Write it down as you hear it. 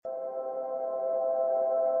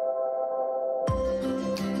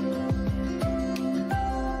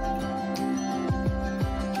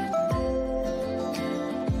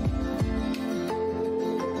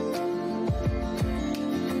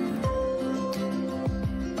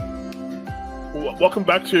Welcome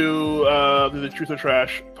back to the Truth or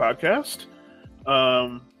Trash podcast.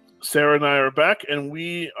 Sarah and I are back, and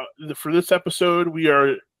we for this episode we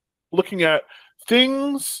are looking at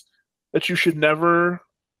things that you should never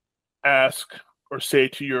ask or say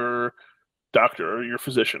to your doctor or your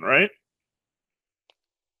physician, right?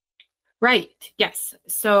 Right. Yes.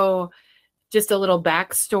 So just a little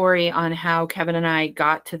backstory on how Kevin and I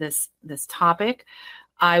got to this topic.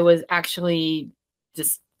 I was actually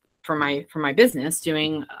just for my business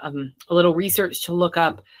doing a little research to look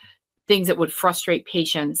up things that would frustrate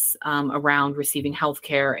patients around receiving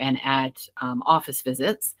healthcare and at office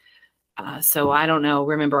visits. So I don't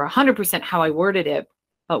remember 100% how I worded it,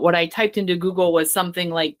 but what I typed into Google was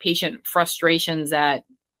something like patient frustrations at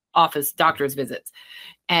office doctor's visits.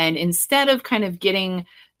 And instead of kind of getting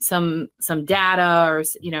some data or,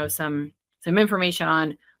 some information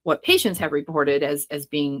on what patients have reported as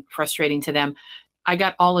being frustrating to them, I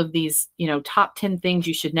got all of these, top 10 things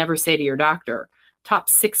you should never say to your doctor, top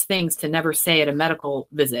 6 things to never say at a medical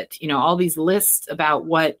visit, all these lists about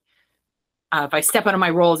what, if I step out of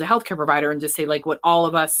my role as a healthcare provider and just say like what all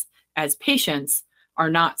of us as patients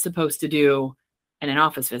are not supposed to do in an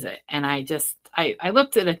office visit. And I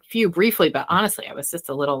looked at a few briefly, but honestly, I was just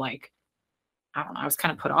a little like, I don't know, I was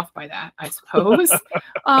kind of put off by that, I suppose.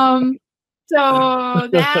 So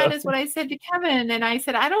that is what I said to Kevin. And I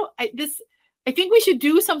said, I think we should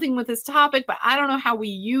do something with this topic, but I don't know how we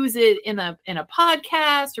use it in a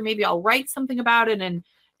podcast, or maybe I'll write something about it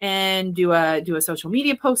and do a social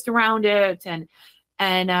media post around it. And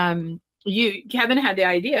Kevin had the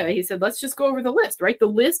idea. He said, let's just go over the list, right? The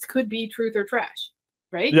list could be truth or trash,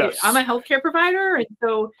 right? Yes. I'm a healthcare provider. And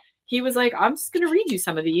so he was like, I'm just going to read you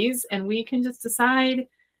some of these and we can just decide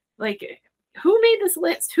like who made this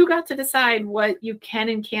list, who got to decide what you can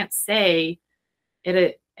and can't say at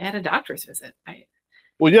a doctor's visit.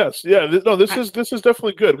 Well, yes. Yeah. This is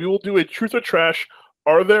definitely good. We will do a truth or trash.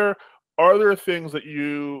 Are there things that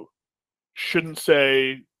you shouldn't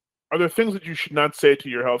say? Are there things that you should not say to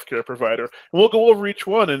your healthcare provider? And we'll go over each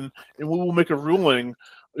one and we will make a ruling.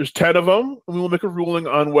 There's 10 of them, and we will make a ruling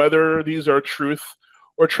on whether these are truth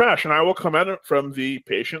or trash. And I will come at it from the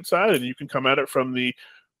patient side, and you can come at it from the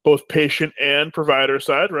both patient and provider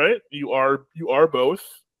side, right? You are both.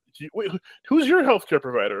 Wait, who's your healthcare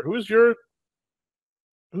provider? Are you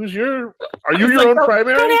your own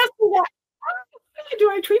primary? Don't ask me that. Do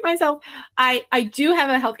I treat myself? I do have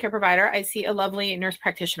a healthcare provider. I see a lovely nurse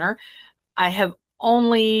practitioner. I have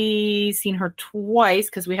only seen her twice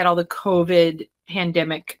because we had all the COVID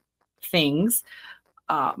pandemic things.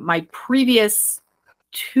 My previous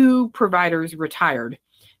 2 providers retired,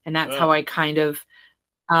 and that's how I kind of,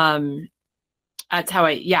 I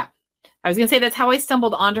was going to say that's how I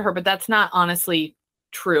stumbled onto her, but that's not honestly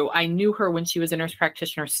true. I knew her when she was a nurse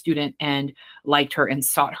practitioner student and liked her and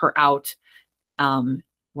sought her out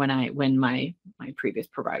when my previous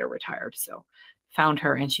provider retired. So found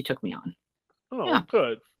her and she took me on. Oh, yeah.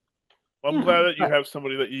 Good. Well, I'm glad that you have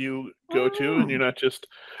somebody that you go to and you're not just,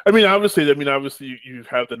 obviously you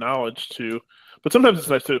have the knowledge to, but sometimes it's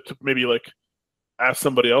nice to maybe like ask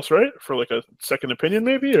somebody else, right? For like a second opinion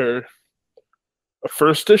maybe, or a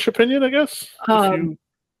first-ish opinion, I guess.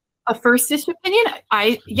 A first-ish opinion?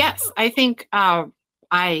 I think I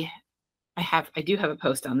do have a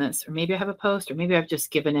post on this, or maybe I have a post, or maybe I've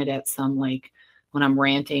just given it at some, like when I'm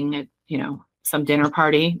ranting at, some dinner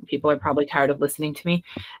party. People are probably tired of listening to me.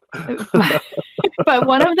 But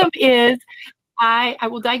one of them is, I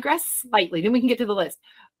will digress slightly, then we can get to the list.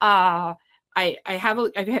 I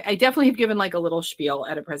definitely have given like a little spiel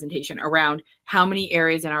at a presentation around how many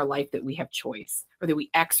areas in our life that we have choice, or that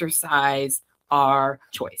we exercise our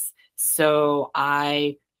choice. So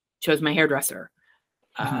I chose my hairdresser.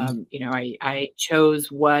 I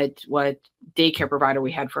chose what daycare provider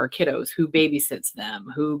we had for our kiddos, who babysits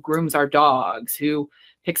them, who grooms our dogs, who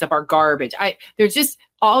picks up our garbage. There's just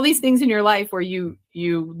all these things in your life where you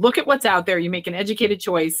look at what's out there, you make an educated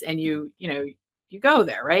choice, and you go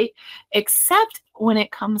there, right? Except when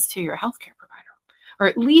it comes to your healthcare provider, or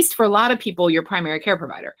at least for a lot of people, your primary care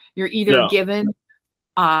provider. You're either given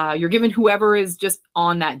whoever is just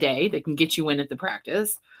on that day that can get you in at the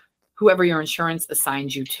practice, whoever your insurance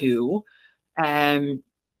assigns you to.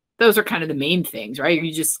 Those are kind of the main things, right?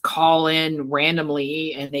 You just call in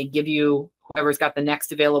randomly and they give you whoever's got the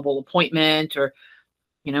next available appointment, or,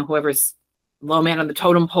 whoever's low man on the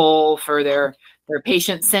totem pole for their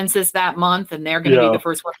patient census that month. And they're going to be the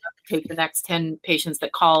first one to take the next 10 patients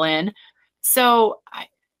that call in. So I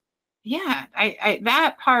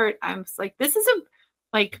that part, I'm like, this is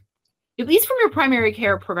at least from your primary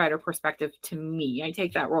care provider perspective, to me, I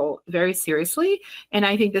take that role very seriously. And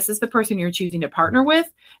I think this is the person you're choosing to partner with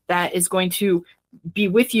that is going to be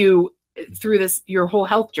with you through this, your whole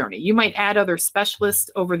health journey. You might add other specialists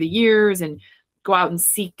over the years and go out and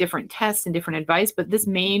seek different tests and different advice, but this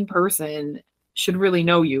main person should really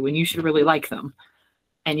know you and you should really like them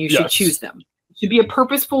and you should choose them. It should be a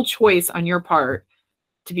purposeful choice on your part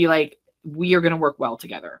to be like, we are going to work well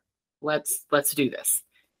together. Let's do this.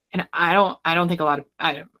 And I don't think a lot of,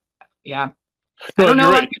 I don't know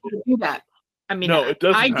a lot of people who do that. I mean, no,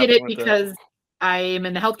 I did it because I am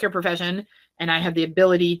in the healthcare profession and I have the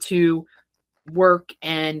ability to work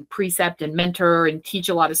and precept and mentor and teach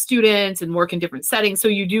a lot of students and work in different settings. So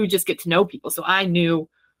you do just get to know people. So I knew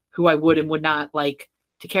who I would and would not like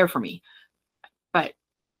to care for me. But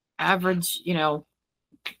average, people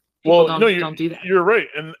don't do that. You're right.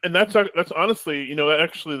 And that's honestly,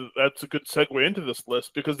 that's a good segue into this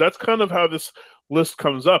list, because that's kind of how this list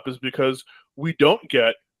comes up, is because we don't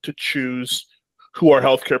get to choose who our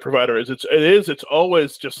healthcare provider is. It's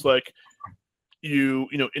always just like,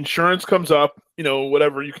 insurance comes up,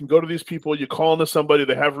 whatever, you can go to these people, you call into somebody,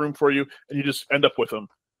 they have room for you, and you just end up with them.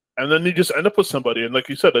 And then you just end up with somebody. And like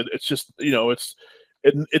you said, it's just,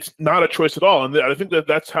 it's not a choice at all. And I think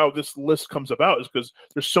that's how this list comes about, is because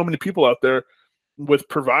there's so many people out there with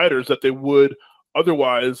providers that they would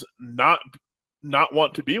otherwise not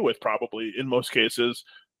want to be with, probably in most cases.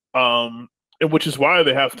 And which is why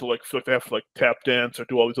they have to feel like they have to tap dance or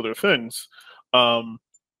do all these other things.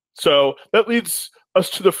 So that leads us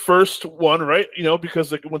to the first one, right?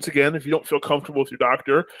 Because once again, if you don't feel comfortable with your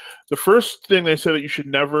doctor, the first thing they say that you should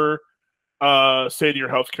never say to your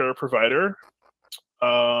healthcare provider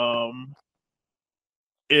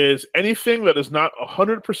is anything that is not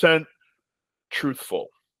 100% truthful.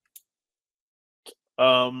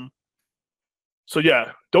 So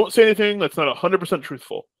yeah, don't say anything that's not 100%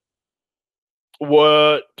 truthful.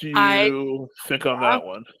 What do you think on that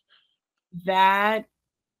one? That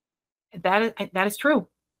is true.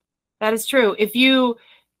 That is true. If you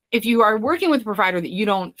are working with a provider that you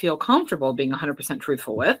don't feel comfortable being 100%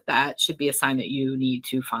 truthful with, that should be a sign that you need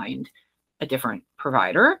to find a different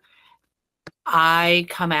provider. I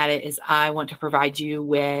come at it as I want to provide you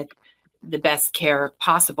with the best care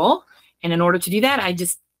possible. And in order to do that, I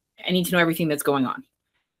need to know everything that's going on.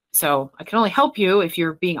 So I can only help you if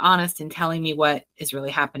you're being honest and telling me what is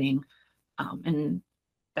really happening. And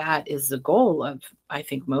that is the goal of, I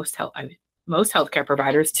think, most healthcare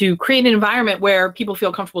providers, to create an environment where people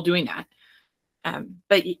feel comfortable doing that.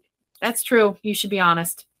 But that's true. You should be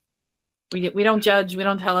honest. We don't judge. We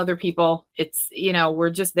don't tell other people. It's, we're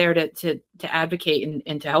just there to advocate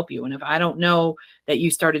and to help you. And if I don't know that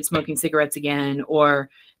you started smoking cigarettes again, or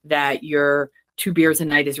that your 2 beers a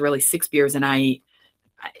night is really 6 beers a night,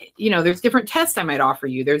 there's different tests I might offer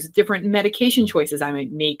you. There's different medication choices I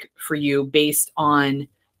might make for you based on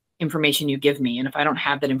information you give me. And if I don't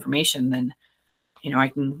have that information, then, I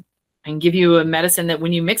can give you a medicine that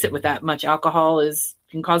when you mix it with that much alcohol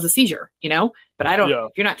can cause a seizure, but I don't,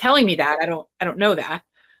 if you're not telling me that, I don't know that.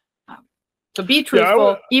 So be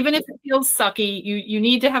truthful, even if it feels sucky, you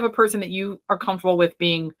need to have a person that you are comfortable with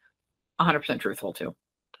being 100% truthful to.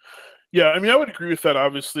 Yeah, I would agree with that,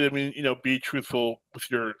 obviously. Be truthful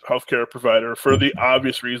with your healthcare provider for the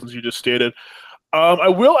obvious reasons you just stated. I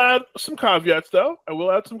will add some caveats, though.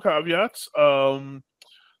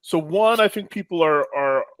 So one, I think people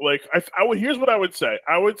are like, here's what I would say.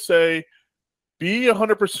 I would say be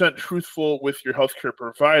 100% truthful with your healthcare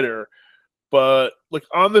provider, but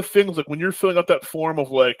on the things, when you're filling out that form of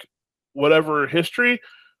whatever history,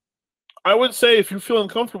 I would say if you feel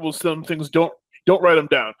uncomfortable with some things, don't write them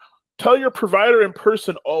down. Tell your provider in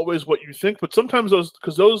person always what you think, but sometimes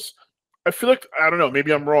those, I feel like, I don't know,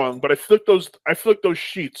 maybe I'm wrong, but I feel like those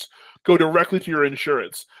sheets go directly to your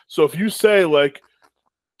insurance. So if you say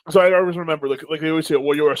so I always remember they always say,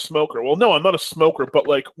 well, you're a smoker. Well, no, I'm not a smoker, but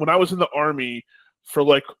when I was in the Army for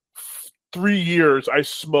 3 years, I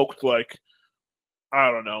smoked I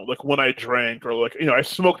don't know, when I drank, or I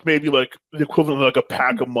smoked maybe the equivalent of a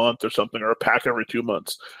pack a month or something, or a pack every 2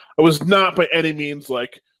 months. I was not by any means what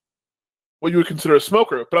you would consider a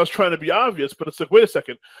smoker, but I was trying to be obvious. But it's wait a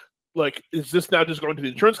second, is this now just going to the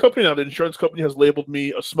insurance company? Now the insurance company has labeled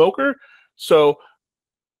me a smoker. So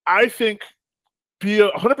I think be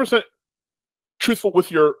 100% truthful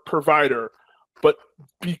with your provider, but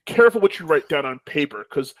be careful what you write down on paper,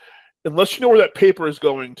 because unless you know where that paper is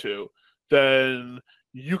going to, then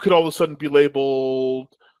you could all of a sudden be labeled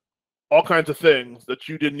all kinds of things that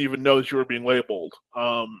you didn't even know that you were being labeled.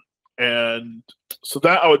 And so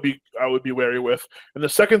that I would be wary with. And the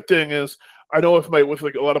second thing is, I know with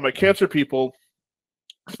like a lot of my cancer people,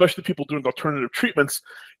 especially people doing alternative treatments,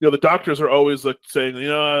 the doctors are always like saying,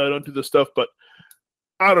 I don't do this stuff, but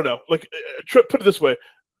I don't know. Like, put it this way: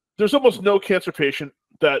 there's almost no cancer patient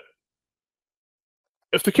that,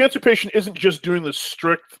 if the cancer patient isn't just doing the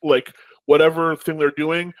strict like whatever thing they're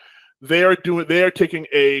doing, they are taking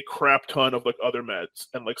a crap ton of like other meds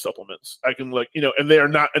and like supplements. I can like, and they are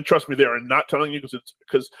not, and trust me, they are not telling you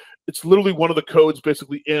because it's literally one of the codes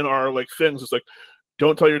basically in our like things. It's like,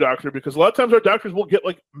 don't tell your doctor, because a lot of times our doctors will get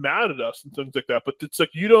like mad at us and things like that. But it's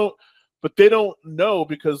like but they don't know,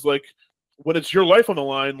 because like when it's your life on the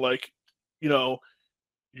line, like,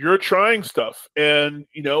 you're trying stuff, and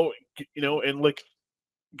and like,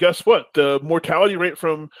 guess what? The mortality rate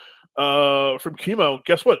from chemo,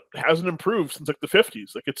 guess what? Hasn't improved since like the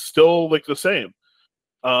 50s. Like, it's still like the same.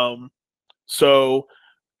 So,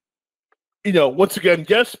 once again,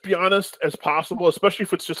 yes, be honest as possible, especially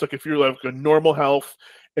if it's just like, if you're like a normal health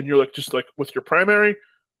and you're like just like with your primary,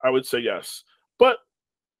 I would say yes. But,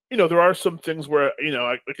 there are some things where,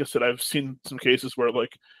 like I said, I've seen some cases where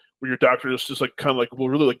your doctor is just like kind of like will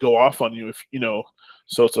really like go off on you if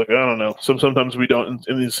so it's like, I don't know. Sometimes we don't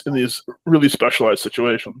in these really specialized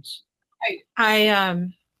situations.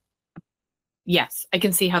 Yes, I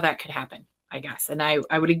can see how that could happen, I guess. And I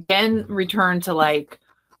would again return to like,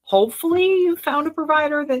 hopefully you found a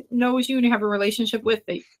provider that knows you and you have a relationship with,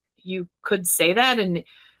 that you could say that. And,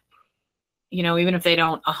 even if they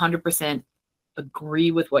don't 100%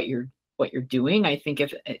 agree with what you're doing, I think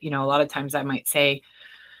if, a lot of times I might say,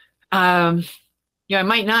 I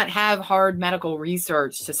might not have hard medical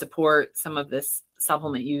research to support some of this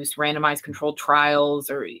supplement use, randomized controlled trials,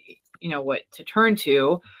 or, what to turn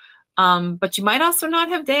to. But you might also not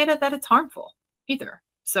have data that it's harmful either.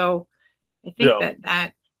 So I think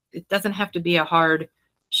that it doesn't have to be a hard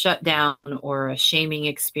shutdown or a shaming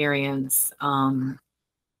experience. I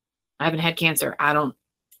haven't had cancer. I don't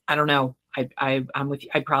know. I'm with you.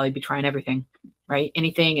 I'd probably be trying everything, right?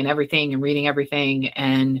 Anything and everything and reading everything.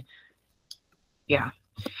 And yeah.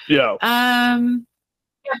 And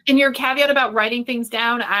your caveat about writing things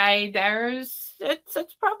down,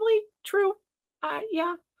 it's probably true. But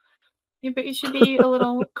you should be a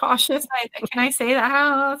little cautious. Can I say that? I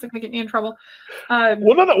don't know. It's going to get me in trouble. No.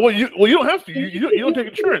 Well, you don't have to. You don't take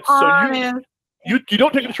insurance, so you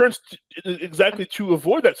don't take insurance exactly to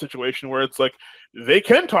avoid that situation where it's like they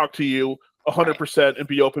can talk to you 100% and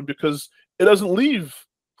be open, because it doesn't leave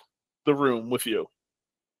the room with you.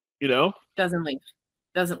 Doesn't leave.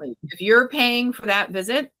 If you're paying for that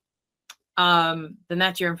visit, then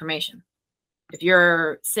that's your information. If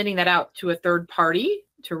you're sending that out to a third party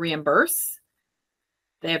to reimburse,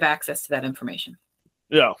 they have access to that information.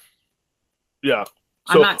 Yeah.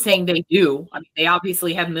 I'm not saying they do. I mean, they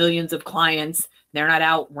obviously have millions of clients. They're not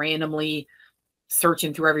out randomly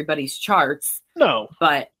searching through everybody's charts. No.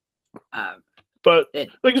 But like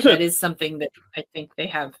I said, that is something that I think they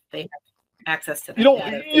have access to. You don't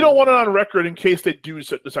want it on record in case they do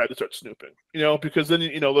decide to start snooping. Because then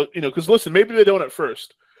because listen, maybe they don't at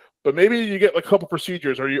first, but maybe you get like a couple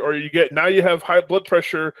procedures, or you get, now you have high blood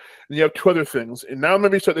pressure and you have 2 other things, and now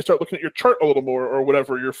maybe they start looking at your chart a little more, or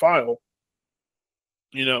whatever, your file.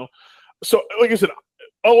 So like I said,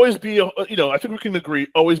 always be I think we can agree,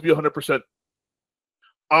 always be 100%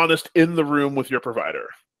 honest in the room with your provider.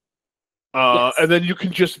 Yes. And then you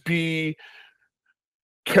can just be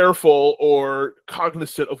careful or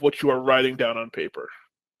cognizant of what you are writing down on paper.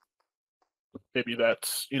 Maybe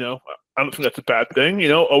that's, I don't think that's a bad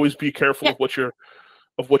thing. Always be careful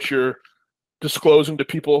of what you're disclosing to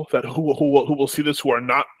people that who will see this, who are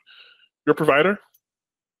not your provider.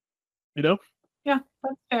 Yeah,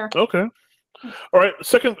 that's fair. Okay. All right.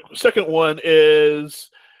 Second one is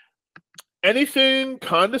anything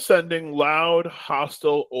condescending, loud,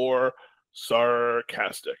 hostile, or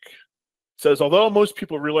sarcastic. It says, although most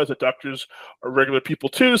people realize that doctors are regular people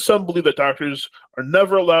too, some believe that doctors are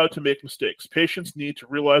never allowed to make mistakes. Patients need to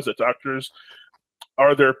realize that doctors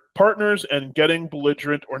are their partners, and getting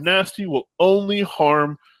belligerent or nasty will only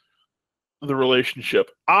harm the relationship.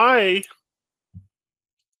 I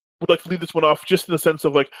would like to leave this one off just in the sense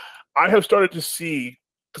of like, I have started to see,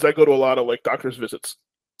 because I go to a lot of like doctor's visits,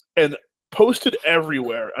 and posted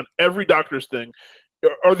everywhere on every doctor's thing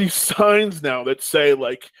are these signs now that say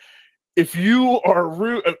like, if you are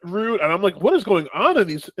rude, and I'm like, what is going on in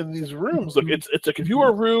these rooms? Like, it's like, if you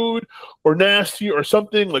are rude or nasty or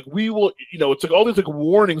something, like, we will, it's like all these like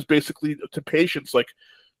warnings basically to patients, like,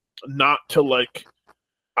 not to like,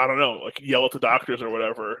 I don't know, like yell at the doctors or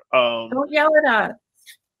whatever. Don't yell at us.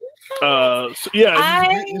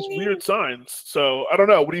 These weird signs. So I don't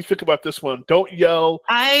know. What do you think about this one? Don't yell.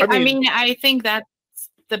 I mean, I think that's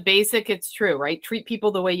the basic. It's true, right? Treat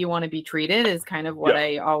people the way you want to be treated is kind of what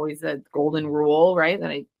I always the golden rule, right?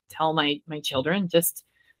 That I tell my children, just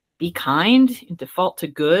be kind, default to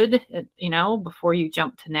good, before you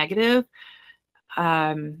jump to negative.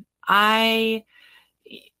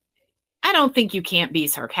 I don't think you can't be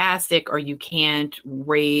sarcastic or you can't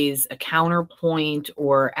raise a counterpoint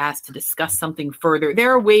or ask to discuss something further.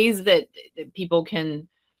 There are ways that people can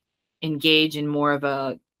engage in more of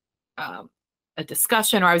a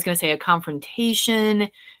discussion, or I was going to say a confrontation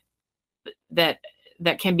that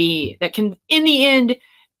can in the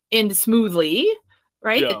end smoothly,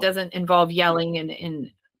 right? It doesn't involve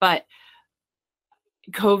yelling but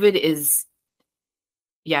COVID is,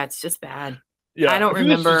 it's just bad. Yeah, I don't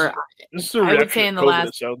remember. This is a reaction, I would say in the last,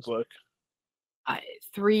 it sounds like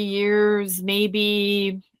 3 years,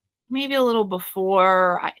 maybe a little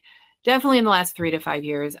before. Definitely in the last 3 to 5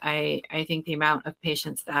 years, I think the amount of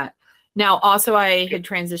patients that now also I had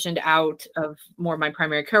transitioned out of more of my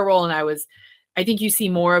primary care role, and I think you see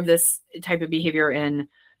more of this type of behavior in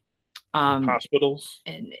hospitals.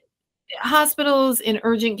 In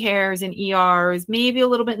urgent cares, in ERs, maybe a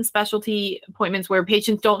little bit in specialty appointments where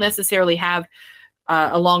patients don't necessarily have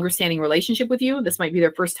a longer standing relationship with you. This might be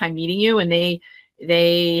their first time meeting you, and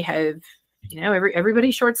they have,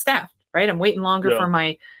 everybody's short staffed, right? I'm waiting longer for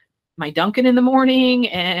my Dunkin' in the morning,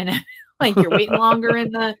 and like you're waiting longer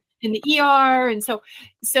in the ER, and so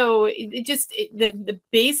it just the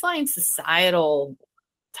baseline societal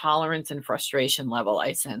tolerance and frustration level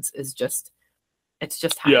I sense is just. It's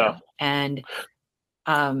just higher. And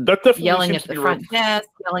that definitely yelling at the front desk,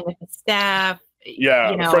 yelling at the staff.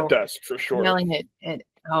 The front desk for sure. Yelling at and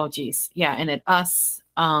at us.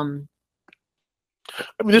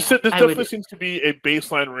 This definitely seems to be a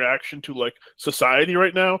baseline reaction to like society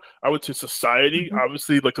right now. I would say society,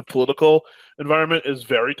 obviously, like the political environment is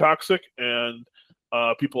very toxic, and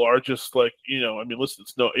people are just like, listen,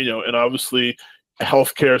 it's and obviously.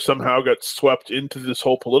 Healthcare somehow got swept into this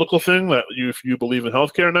whole political thing that if you believe in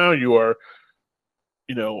healthcare now, you are,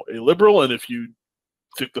 a liberal, and if you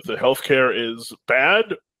think that the healthcare is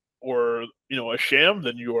bad or a sham,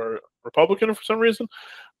 then you are Republican for some reason.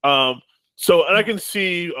 So, and I can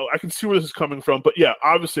see where this is coming from, but yeah,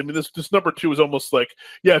 obviously, this number 2 is almost like,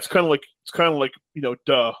 it's kind of like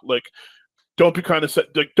duh, like don't be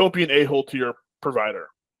don't be an a-hole to your provider,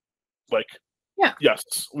 like. Yeah.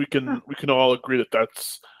 Yes, we can all agree that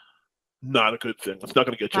that's not a good thing. It's not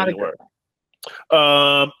going to get you anywhere.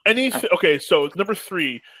 Okay, so number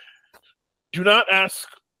 3, do not ask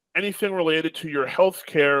anything related to your health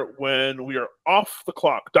care when we are off the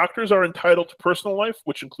clock. Doctors are entitled to personal life,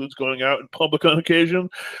 which includes going out in public on occasion.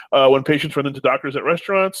 When patients run into doctors at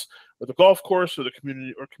restaurants or the golf course or the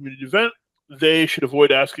community event, they should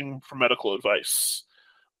avoid asking for medical advice.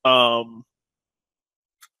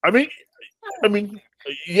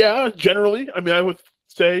 Generally, I would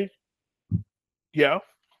say, yeah.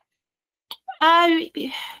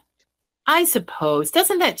 I suppose.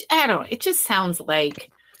 Doesn't that, I don't know, it just sounds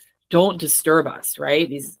like don't disturb us, right?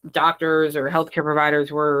 These doctors or healthcare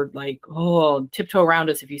providers were like, tiptoe around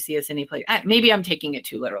us if you see us any place. Maybe I'm taking it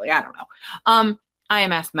too literally. I don't know. I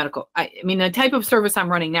am asked medical. The type of service I'm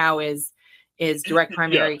running now is direct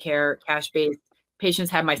primary care, cash-based. Patients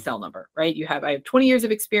have my cell number, right? I have 20 years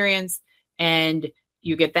of experience, and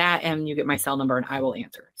you get that, and you get my cell number, and I will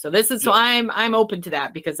answer. So so I'm open to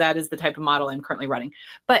that because that is the type of model I'm currently running.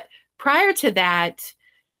 But prior to that,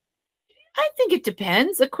 I think it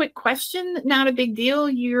depends. A quick question, not a big deal.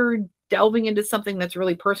 You're delving into something that's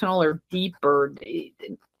really personal or deep, or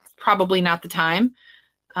probably not the time.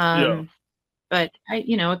 But at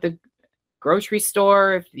the grocery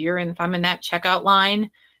store, if I'm in that checkout line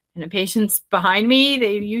and a patient's behind me,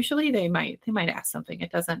 they might ask something.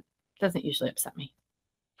 It doesn't usually upset me.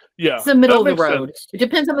 Yeah, it's the middle of the road. Sense. It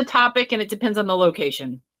depends on the topic and it depends on the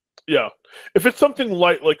location. Yeah, if it's something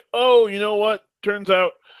light, like, oh, you know what? Turns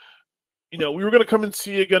out, we were gonna come and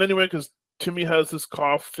see you again anyway because Timmy has this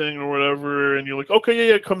cough thing or whatever, and you're like, okay,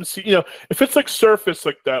 yeah, come and see. If it's like surface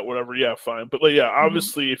like that, whatever, yeah, fine. But like,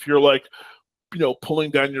 obviously, if you're like,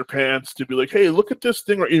 pulling down your pants to be like, hey, look at this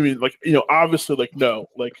thing, or obviously, like, no,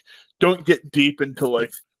 like, don't get deep into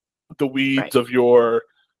like the weeds of your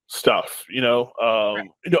stuff.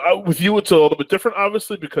 With you, it's a little bit different,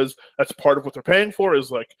 obviously, because that's part of what they're paying for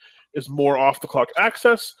is more off the clock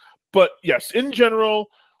access. But yes, in general,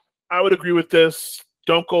 I would agree with this.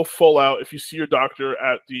 Don't go full out. If you see your doctor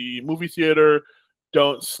at the movie theater,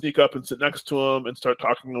 don't sneak up and sit next to him and start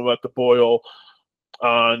talking about the boil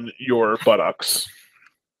on your buttocks.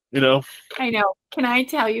 I know. Can I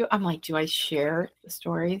tell you? I'm like, do I share the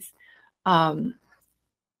stories? I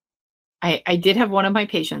did have one of my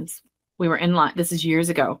patients. We were in line. This is years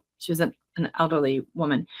ago. She was an elderly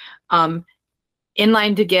woman. In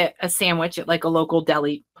line to get a sandwich at like a local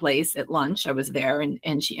deli place at lunch. I was there,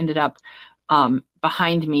 and she ended up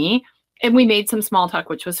behind me, and we made some small talk,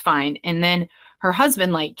 which was fine. And then her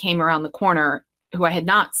husband like came around the corner, who I had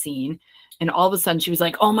not seen. And all of a sudden she was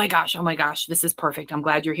like, oh my gosh, this is perfect. I'm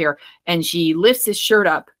glad you're here. And she lifts his shirt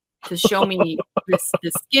up to show me this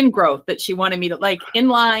skin growth that she wanted me to, like, in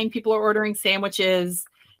line, people are ordering sandwiches.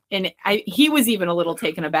 And he was even a little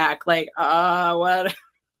taken aback, like, what are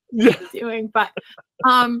you doing? But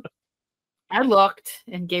I looked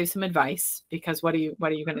and gave some advice, because what are you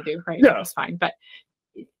going to do? Right. Yeah. It was fine. But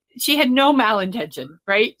she had no malintention,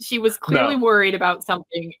 right? She was clearly worried about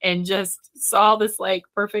something and just saw this like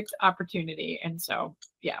perfect opportunity. And so,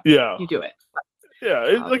 yeah, you do it.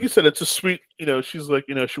 Yeah. Like you said, it's a sweet, she's like,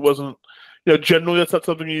 she wasn't, generally that's not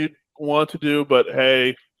something you'd want to do, but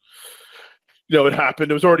hey, it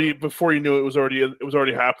happened. It was already, before you knew it was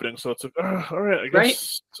already happening. So it's like, all right, I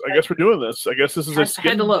guess we're doing this. I guess this is I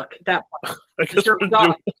had to look at that point. I guess we're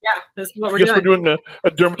this is what we're doing. We're doing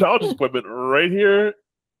a dermatologist appointment right here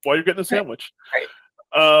while you're getting a sandwich. Right.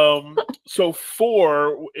 So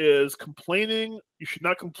 4 is complaining. You should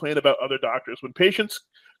not complain about other doctors. When patients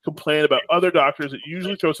complain about other doctors, it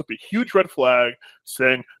usually throws up a huge red flag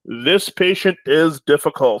saying, this patient is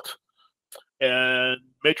difficult and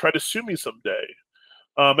may try to sue me someday.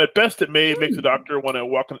 At best, it may make the doctor want to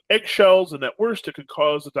walk on eggshells, and at worst, it could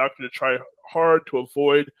cause the doctor to try hard to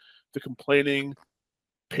avoid the complaining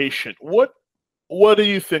patient. What do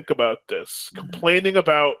you think about this? Complaining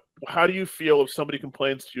about, how do you feel if somebody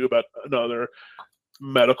complains to you about another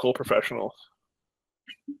medical professional?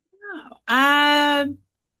 I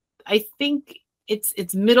think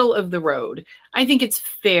it's middle of the road. I think it's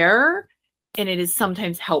fair, and it is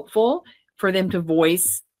sometimes helpful for them to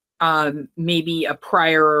voice maybe a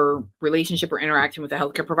prior relationship or interaction with a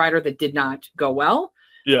healthcare provider that did not go well.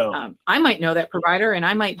 Yeah. I might know that provider, and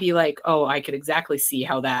I might be like, oh, I could exactly see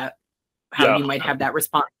how you might have that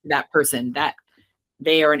response to that person, that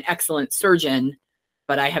they are an excellent surgeon,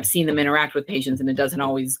 but I have seen them interact with patients and it doesn't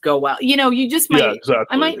always go well. You just might,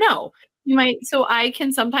 I might know. You might, so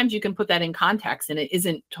sometimes you can put that in context and it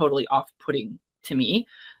isn't totally off-putting to me.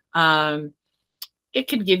 It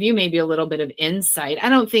could give you maybe a little bit of insight. I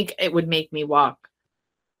don't think it would make me walk.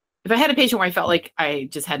 If I had a patient where I felt like I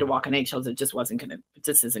just had to walk on eggshells, it just isn't going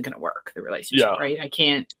to work, the relationship, right? I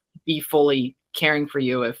can't be fully caring for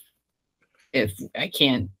you if I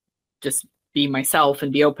can't just be myself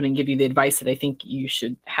and be open and give you the advice that I think you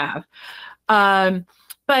should have.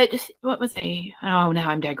 But what was now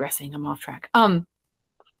I'm digressing. I'm off track. But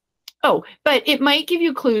it might give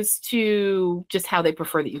you clues to just how they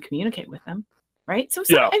prefer that you communicate with them. Right. So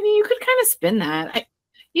I mean, you could kind of spin that.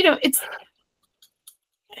 You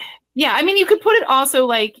could put it also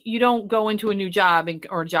like, you don't go into a new job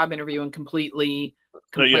or a job interview and completely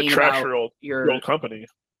complain trash about your old company.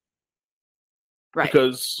 Right.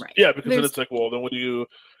 Because then it's like, well, then what do you?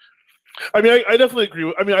 I mean, I definitely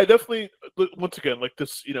agree. Once again, like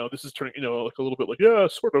this, this is turning, like a little bit like, yeah,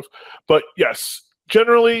 sort of. But yes,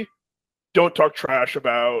 generally, don't talk trash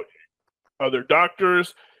about other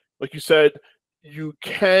doctors. Like you said, you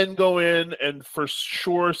can go in and for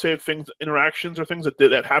sure say interactions or things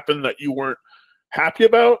that happened that you weren't happy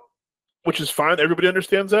about, which is fine. Everybody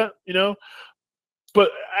understands that, But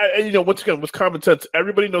once again, with common sense,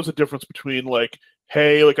 everybody knows the difference between like,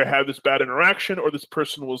 hey, like I had this bad interaction, or this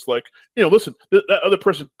person was like, listen, that other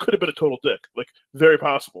person could have been a total dick, like very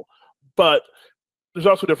possible. But there's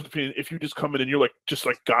also a difference between if you just come in and you're like just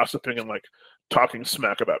like gossiping and like talking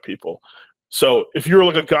smack about people. So if you're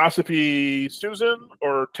like a gossipy Susan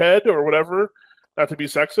or Ted or whatever, not to be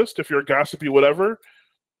sexist, if you're a gossipy whatever,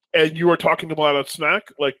 and you are talking a lot of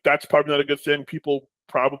smack, like that's probably not a good thing. People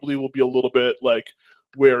probably will be a little bit like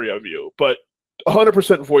wary of you, but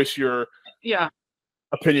 100% voice your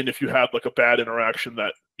opinion if you had like a bad interaction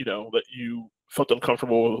that that you felt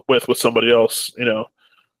uncomfortable with somebody else.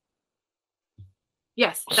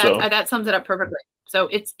 Yes, that sums it up perfectly. So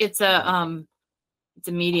it's a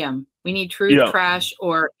medium. We need truth, trash,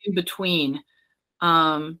 or in between. We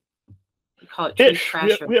call it truth,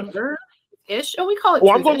 trash, or ish. Oh, we call it.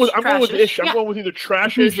 Well, I'm going with ish. I'm going with either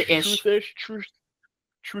trash-ish, ish. truth-ish,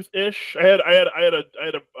 truth-ish. I had a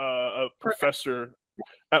professor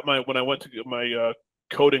at when I went to my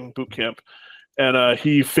coding boot camp, and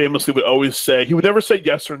he famously would always say, he would never say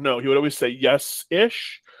yes or no. He would always say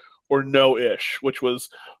yes-ish or no-ish, which was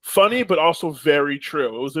funny but also very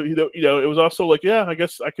true. It was, it was also like, yeah, I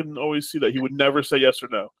guess I can always see that he would never say yes or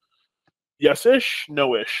no. Yes-ish,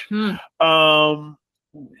 no-ish. Okay,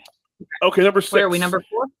 number 6. Where are we? Number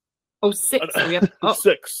 4? Oh, 6. So we have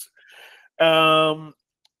 6. Don't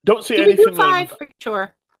say Did anything. We do 5? Like,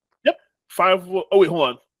 sure. Yep. 5. Oh wait, hold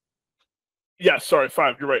on. Yeah, sorry,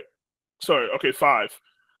 5. You're right. Sorry. Okay, 5.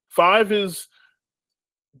 5 is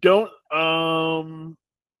don't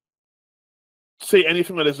say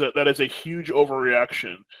anything that is a huge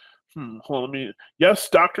overreaction. Hold on, yes,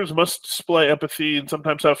 doctors must display empathy and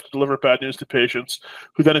sometimes have to deliver bad news to patients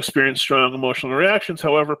who then experience strong emotional reactions.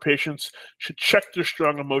 However, patients should check their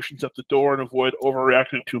strong emotions at the door and avoid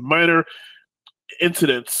overreacting to minor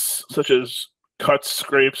incidents such as cuts,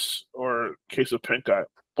 scrapes, or case of pink eye.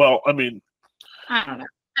 Well, I mean, I don't know.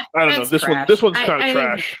 This one's kind of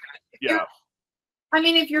trash. Yeah. I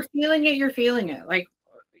mean, if you're feeling it, you're feeling it. Like,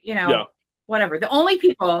 Yeah. Whatever. The only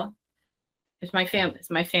people, it's my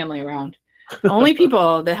family around. The only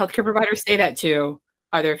people that healthcare providers say that to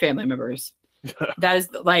are their family members. That is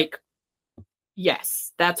like,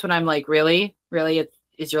 yes, that's what I'm like. Really,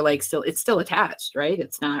 is your leg still? It's still attached, right?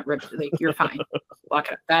 It's not ripped. Like, you're fine. Lock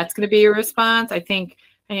it up. That's going to be your response. I think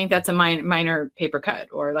that's a minor paper cut,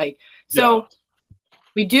 or like, so. Yeah.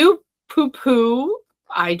 We do poo-poo.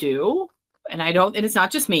 I do. And I don't, and it's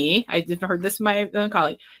not just me. I heard this from my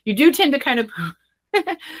colleague. You do tend to kind of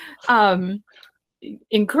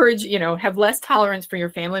encourage, have less tolerance for your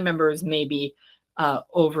family members, maybe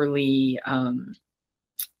overly,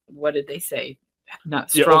 what did they say?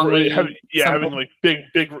 Not strongly. Having like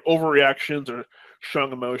big overreactions or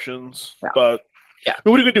strong emotions. Yeah. But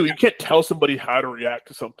what are you going to do? You can't tell somebody how to react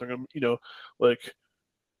to something.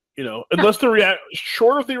 Unless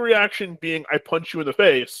short of the reaction being I punch you in the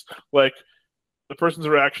face, like the person's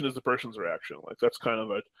reaction is the person's reaction. Like that's kind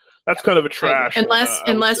of a trash.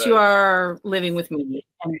 Unless you are living with me,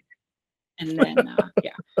 and then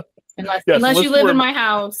unless you live in my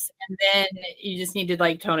house, and then you just need to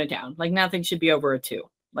like tone it down. Like nothing should be over a 2.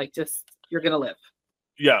 Like just you're gonna live.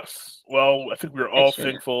 Yes. Well, I think we're all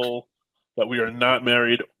thankful that we are not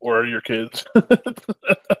married or your kids.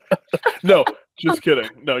 No. Just kidding.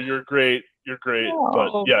 No, you're great. You're great. Oh.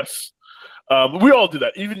 But yes, we all do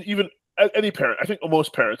that. Even any parent. I think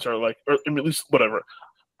most parents are like, or at least whatever.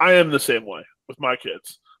 I am the same way with my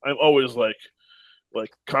kids. I'm always like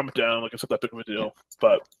calm it down. Like it's not that big of a deal.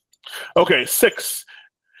 But okay, 6.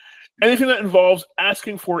 Anything that involves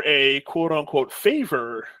asking for a quote unquote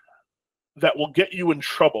favor that will get you in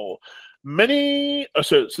trouble.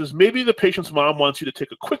 So it says maybe the patient's mom wants you to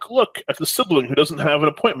take a quick look at the sibling who doesn't have an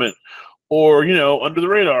appointment. Or, under the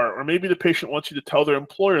radar. Or maybe the patient wants you to tell their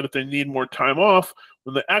employer that they need more time off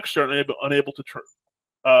when they actually are unable to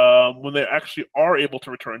when they actually are able to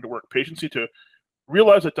return to work. Patients need to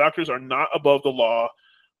realize that doctors are not above the law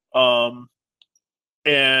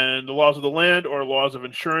and the laws of the land or laws of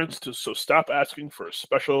insurance. So stop asking for a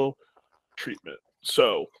special treatment.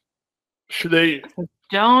 So should they...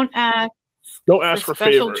 Don't ask for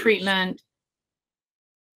special favors. Treatment.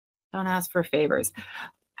 Don't ask for favors.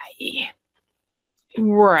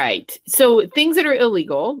 Right. So things that are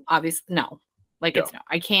illegal, obviously, no. It's no.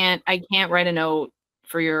 I can't write a note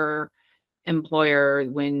for your employer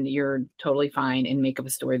when you're totally fine and make up a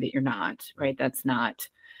story that you're not, right? That's not,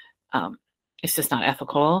 it's just not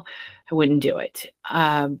ethical. I wouldn't do it.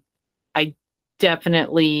 I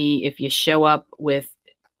definitely, if you show up with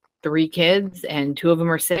 3 kids and 2 of them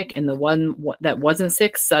are sick and the one that wasn't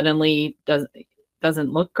sick suddenly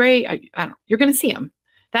doesn't look great, I don't, you're going to see them.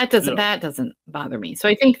 That doesn't bother me. So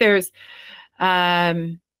I think there's,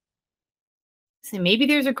 maybe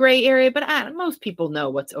there's a gray area, but most people know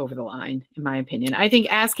what's over the line, in my opinion. I think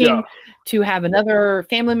asking to have another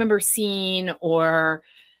family member seen, or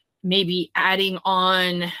maybe adding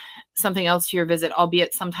on something else to your visit,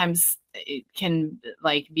 albeit sometimes it can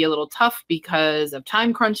be a little tough because of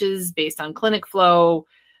time crunches based on clinic flow.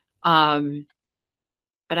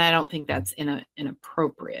 But I don't think that's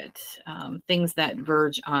inappropriate. Things that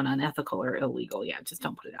verge on unethical or illegal, just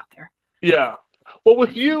don't put it out there. Yeah. Well,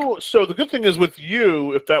 with you, so the good thing is with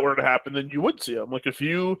you, if that were to happen, then you would see them. Like if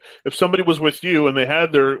somebody was with you and they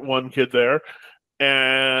had their one kid there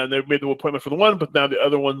and they made the appointment for the one, but now the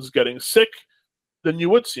other one's getting sick, then you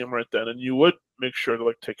would see them right then, and you would make sure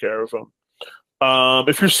to take care of them.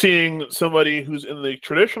 If you're seeing somebody who's in the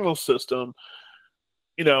traditional system,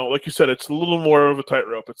 like you said, it's a little more of a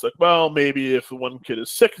tightrope. It's like, well, maybe if the one kid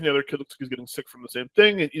is sick and the other kid looks like he's getting sick from the same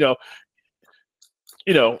thing, and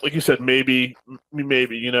like you said, maybe,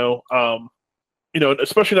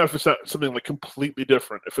 especially not if it's not something like completely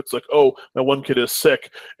different. If it's like, oh, my one kid is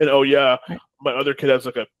sick, and oh yeah, my other kid has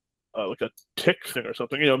like a tick thing or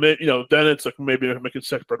something, then it's like maybe make a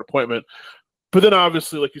separate appointment. But then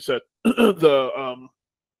obviously, like you said, the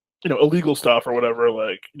illegal stuff or whatever,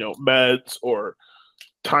 like meds or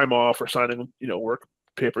time off or signing work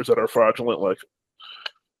papers that are fraudulent, like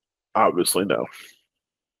obviously no.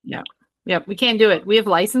 Yeah, we can't do it. We have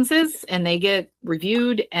licenses and they get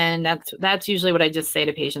reviewed, and that's usually what I just say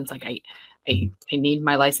to patients. Like I need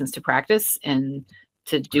my license to practice and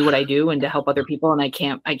to do what I do and to help other people, and I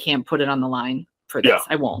can't put it on the line for this. Yeah.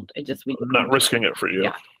 I won't. I'm not risking it for you.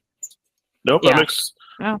 Yeah. Nope. Yeah. That makes.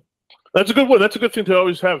 Yeah. That's a good one. That's a good thing to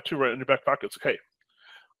always have too, right in your back pocket. It's like, hey,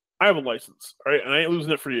 I have a license, all right, and I ain't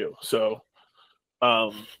losing it for you. So,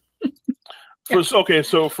 so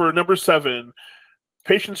for number 7.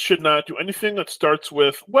 Patients should not do anything that starts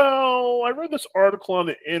with, well, I read this article on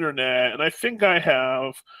the internet, and I think I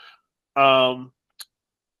have.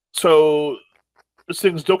 So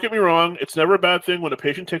things, don't get me wrong, it's never a bad thing when a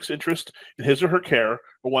patient takes interest in his or her care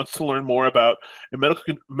or wants to learn more about a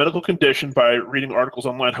medical condition by reading articles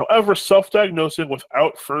online. However, self-diagnosing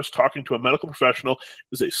without first talking to a medical professional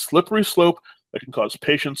is a slippery slope that can cause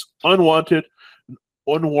patients unwanted and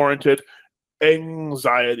unwarranted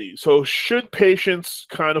anxiety. So should patients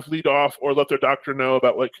kind of lead off or let their doctor know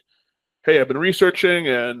about, like, hey, I've been researching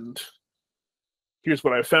and here's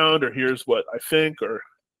what I found, or here's what I think, or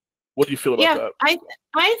what do you feel about that? I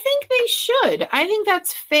think they should. I think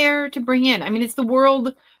that's fair to bring in. I mean, it's the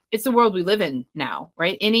world we live in now,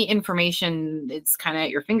 right? Any information, it's kind of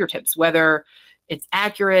at your fingertips, whether it's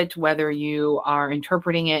accurate, whether you are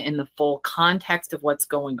interpreting it in the full context of what's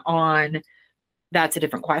going on. That's a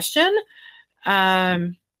different question.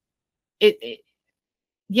 I think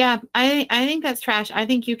that's trash. I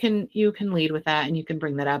think you can lead with that and you can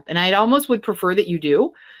bring that up. And I almost would prefer that you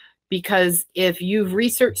do, because if you've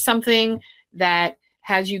researched something that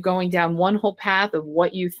has you going down one whole path of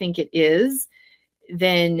what you think it is,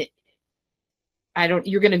 then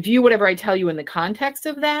you're going to view whatever I tell you in the context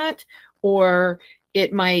of that, or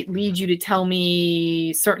it might lead you to tell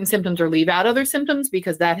me certain symptoms or leave out other symptoms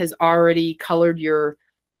because that has already colored your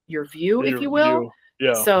view, if you will.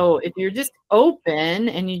 Yeah. So if you're just open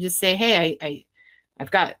and you just say, hey,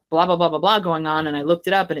 I've got blah, blah, blah, blah, blah going on, and I looked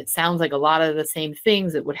it up and it sounds like a lot of the same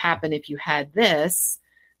things that would happen if you had this.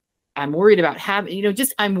 I'm worried about having,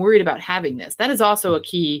 I'm worried about having this. That is also a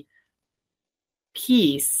key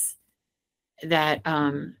piece that,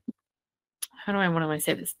 how do I want to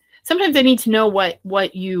say this? Sometimes I need to know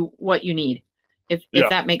what you need, if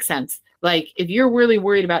that makes sense. Like if you're really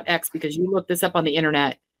worried about X because you looked this up on the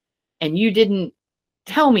internet and you didn't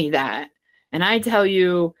tell me that, and I tell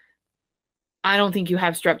you, I don't think you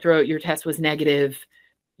have strep throat, your test was negative,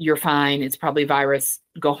 you're fine, it's probably virus,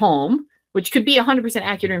 go home, which could be 100%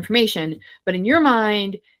 accurate information, but in your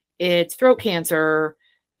mind, it's throat cancer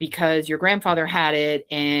because your grandfather had it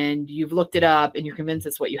and you've looked it up and you're convinced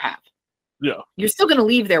it's what you have. Yeah. You're still going to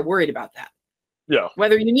leave there worried about that. Yeah.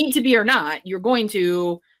 Whether you need to be or not, you're going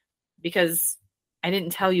to, because I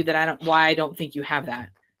didn't tell you why I don't think you have that.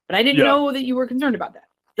 But I didn't know that you were concerned about that.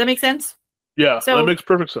 Does that make sense? Yeah, so that makes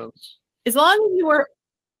perfect sense. As long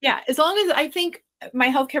as I think my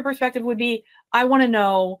healthcare perspective would be, I want to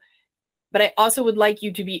know, but I also would like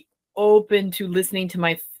you to be open to listening to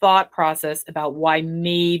my thought process about why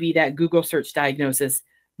maybe that Google search diagnosis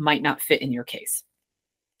might not fit in your case.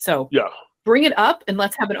 So bring it up and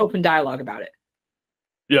let's have an open dialogue about it.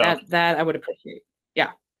 Yeah. That I would appreciate. Yeah.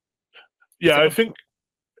 Yeah, so, I think,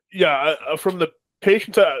 from the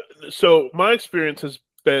patients, so my experience has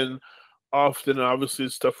been often, obviously,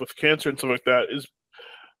 stuff with cancer and stuff like that, is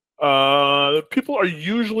people are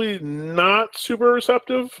usually not super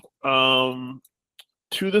receptive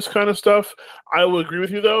to this kind of stuff. I will agree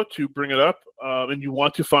with you, though, to bring it up. And you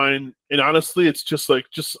want to find, and honestly, it's just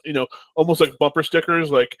almost like bumper stickers.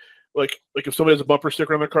 Like if somebody has a bumper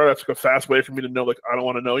sticker on their car, that's like a fast way for me to know, like, I don't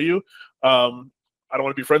want to know you. I don't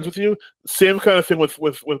want to be friends with you. Same kind of thing with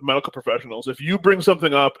medical professionals. If you bring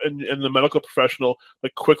something up and the medical professional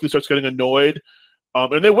like quickly starts getting annoyed,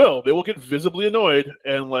 and they will get visibly annoyed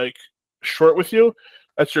and like short with you,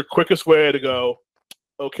 that's your quickest way to go,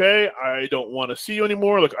 okay, I don't want to see you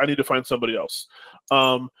anymore. Like, I need to find somebody else.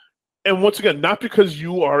 And once again, not because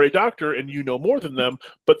you are a doctor and you know more than them,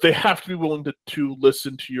 but they have to be willing to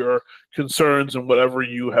listen to your concerns and whatever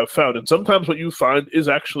you have found. And sometimes what you find is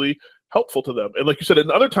actually helpful to them. And like you said, and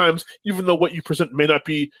other times, even though what you present may not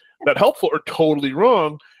be that helpful or totally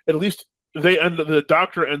wrong, at least the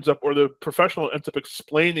doctor ends up, or the professional ends up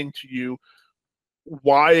explaining to you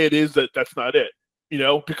why it is that's not it.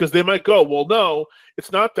 because they might go, well, no,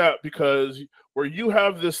 it's not that, because where you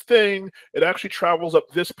have this thing, it actually travels up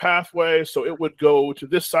this pathway, so it would go to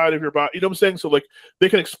this side of your body. You know what I'm saying? So like they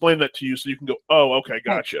can explain that to you, so you can go, oh, okay,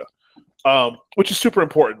 gotcha. Which is super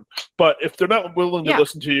important. But if they're not willing to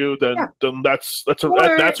listen to you, then that's a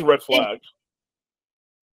red flag.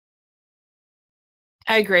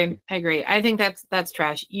 I agree. I think that's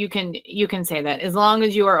trash. You can say that as long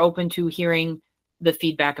as you are open to hearing the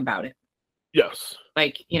feedback about it. Yes.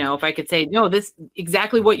 Like, if I could say, no, this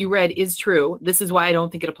exactly what you read is true. This is why I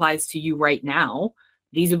don't think it applies to you right now.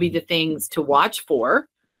 These would be the things to watch for,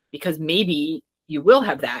 because maybe you will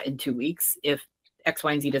have that in 2 weeks if X,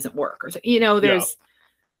 Y, and Z doesn't work. Or there's,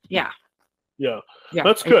 yeah.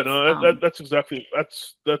 That's good. That's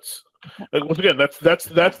once again, that's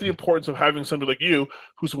the importance of having somebody like you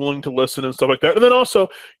who's willing to listen and stuff like that. And then also,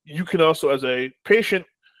 you can also, as a patient,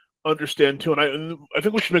 understand too. And I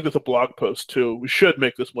think we should make this a blog post too. We should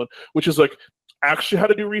make this one, which is like actually how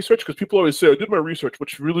to do research, because people always say, I did my research,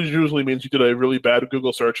 which really usually means you did a really bad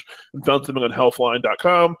Google search and found something on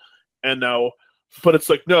healthline.com. But it's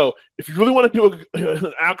like, no, if you really want to do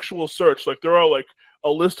an actual search, like there are like a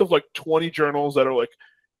list of like 20 journals that are like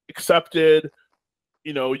accepted.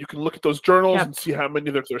 You can look at those journals and see how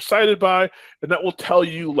many they're cited by, and that will tell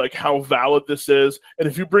you like how valid this is. And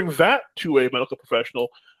if you bring that to a medical professional,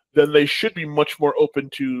 then they should be much more open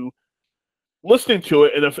to listening to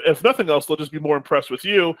it. And if nothing else, they'll just be more impressed with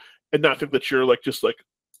you and not think that you're like just like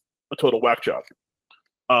a total whack job.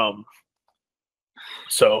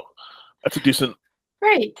 So that's a decent.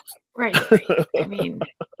 Right. I mean.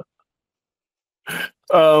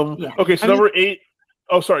 Okay, so number 8.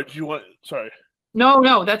 Oh, sorry. Do you want? Sorry.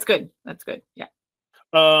 No, that's good. Yeah.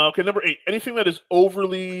 Okay, number 8. Anything that is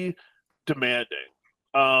overly demanding.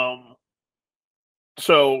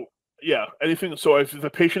 So yeah, anything. So if the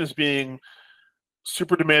patient is being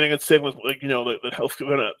super demanding and saying like that health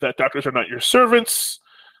that doctors are not your servants,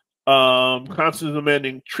 constantly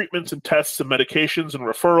demanding treatments and tests and medications and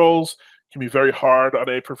referrals can be very hard on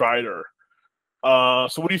a provider. So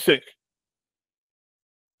what do you think?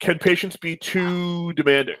 Can patients be too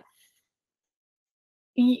demanding?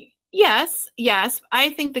 Yes. I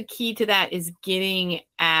think the key to that is getting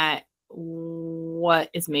at what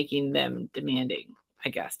is making them demanding, I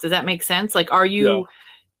guess. Does that make sense? Like, are you,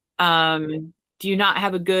 do you not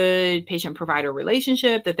have a good patient-provider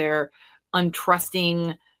relationship, that they're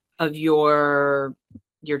untrusting of your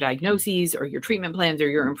diagnoses or your treatment plans or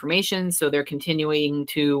your information, so they're continuing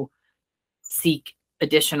to seek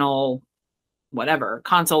additional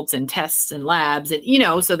consults and tests and labs,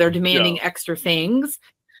 and so they're demanding extra things?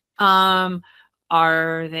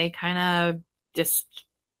 Are they kind of just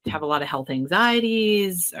have a lot of health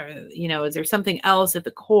anxieties, or is there something else at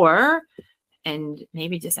the core? And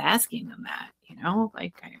maybe just asking them that,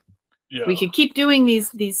 we could keep doing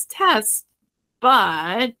these tests,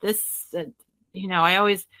 but this, I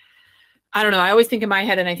always think in my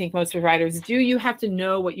head, and I think most providers do, you have to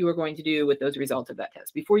know what you are going to do with those results of that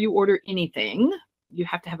test. Before you order anything, you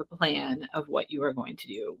have to have a plan of what you are going to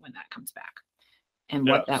do when that comes back and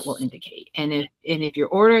what that will indicate. And if you're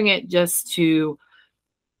ordering it just to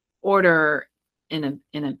order and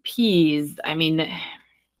appease, I mean,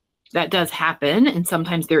 that does happen. And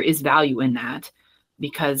sometimes there is value in that,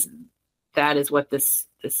 because that is what this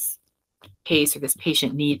case or this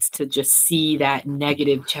patient needs, to just see that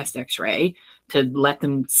negative chest x-ray to let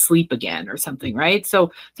them sleep again or something, right?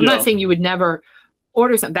 So I'm not saying you would never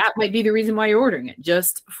order something. That might be the reason why you're ordering it,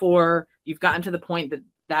 just for, you've gotten to the point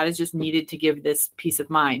that is just needed to give this peace of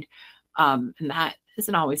mind. And that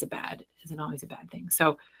isn't always a bad thing.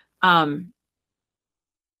 So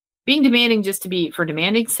being demanding just to be for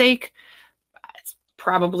demanding's sake, it's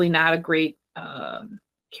probably not a great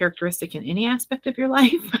characteristic in any aspect of your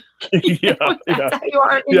life. That's how you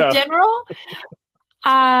are in general.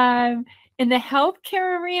 In the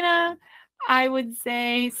healthcare arena, I would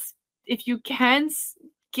say, if you can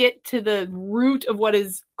get to the root of what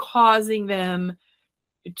is causing them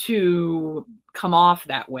to come off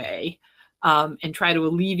that way, and try to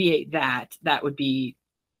alleviate that would be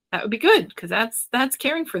good, because that's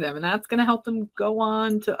caring for them, and that's going to help them go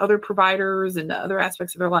on to other providers and to other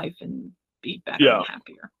aspects of their life and be better and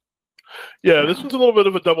happier. This one's a little bit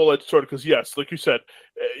of a double-edged sword, because yes, like you said,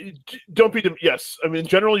 don't be yes. I mean, in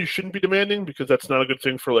general, you shouldn't be demanding, because that's not a good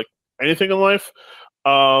thing for like anything in life.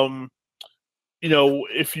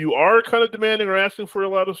 If you are kind of demanding or asking for a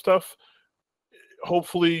lot of stuff,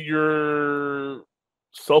 hopefully you're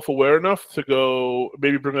self-aware enough to go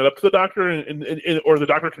maybe bring it up to the doctor, and or the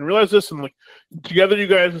doctor can realize this, and like together you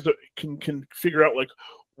guys can figure out like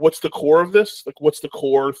what's the core of this? Like, what's the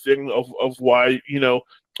core thing of why,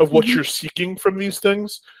 of what you're seeking from these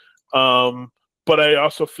things? But I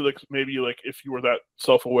also feel like maybe like if you were that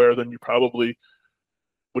self-aware, then you probably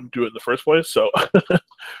wouldn't do it in the first place. So,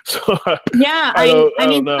 yeah, I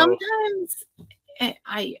mean, don't know. sometimes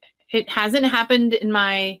it hasn't happened in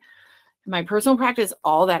my personal practice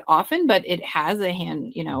all that often, but it has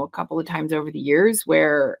a couple of times over the years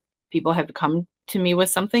where people have come to me with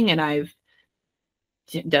something and I've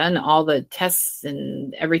done all the tests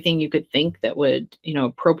and everything you could think that would,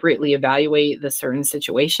 appropriately evaluate the certain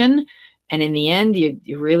situation. And in the end, you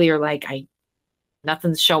really are like,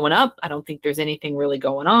 nothing's showing up. I don't think there's anything really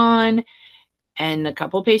going on. And a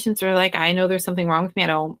couple of patients are like, I know there's something wrong with me. I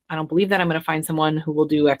don't believe that. I'm going to find someone who will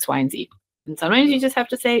do X, Y, and Z. And sometimes you just have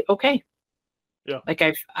to say, okay. Yeah. Like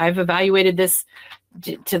I've evaluated this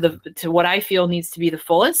to what I feel needs to be the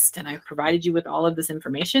fullest, and I've provided you with all of this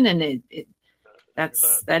information, and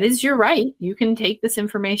that is your right. You can take this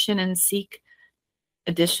information and seek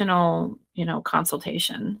additional,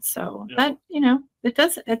 consultation. So that, it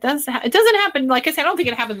doesn't happen. Like I said, I don't think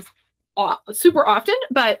it happens super often,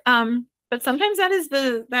 but sometimes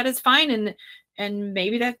that is fine. And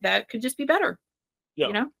maybe that could just be better.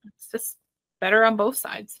 Yeah. It's just better on both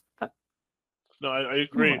sides. But, no, I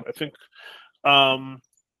agree. I think,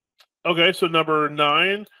 okay. So number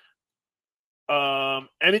 9,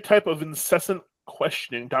 any type of incessant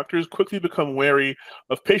questioning. Doctors quickly become wary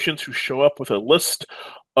of patients who show up with a list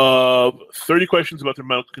of 30 questions about their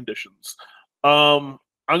medical conditions. I'm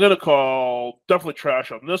going to call definitely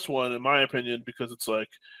trash on this one, in my opinion, because it's like,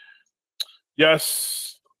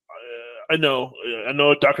 yes, I know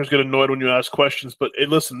doctors get annoyed when you ask questions, but hey,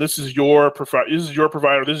 listen, this is your provider, this is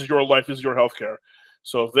your life, this is your healthcare.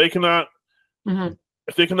 So if they cannot,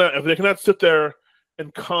 if they cannot sit there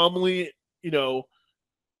and calmly,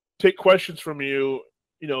 take questions from you,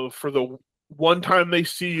 for the one time they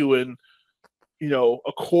see you in,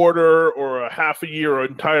 a quarter or a half a year or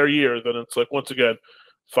an entire year, then it's like, once again,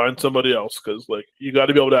 find somebody else, because like you got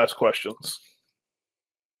to be able to ask questions.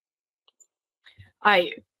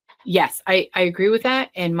 Yes, I agree with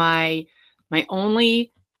that. And my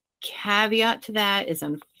only caveat to that is,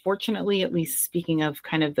 unfortunately, at least speaking of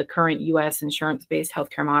kind of the current U.S. insurance-based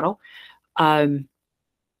healthcare model,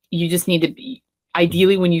 you just need to be,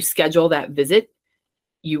 ideally, when you schedule that visit,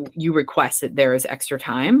 you request that there is extra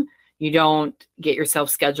time. You don't get yourself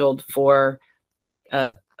scheduled for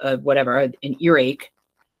an earache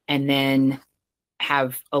and then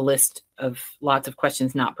have a list of lots of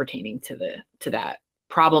questions not pertaining to that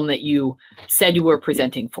problem that you said you were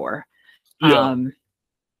presenting for. Yeah.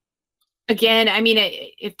 Again, I mean,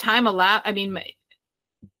 if time allows,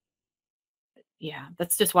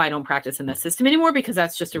 that's just why I don't practice in this system anymore, because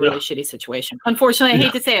that's just a really shitty situation. Unfortunately, I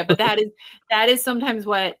hate to say it, but that is sometimes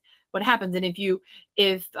what happens. And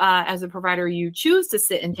if as a provider, you choose to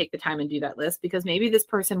sit and take the time and do that list, because maybe this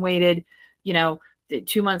person waited,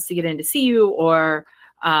 2 months to get in to see you, or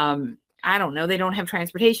I don't know, they don't have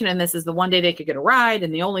transportation and this is the one day they could get a ride,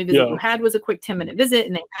 and the only visit you had was a quick 10-minute visit,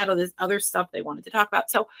 and they had all this other stuff they wanted to talk about.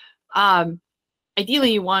 So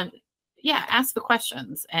ideally you want, ask the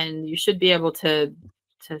questions, and you should be able to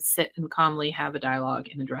sit and calmly have a dialogue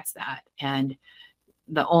and address that. And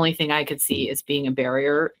the only thing I could see as being a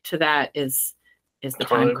barrier to that is the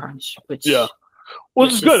time crunch, which this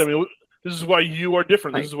is good. I mean, this is why you are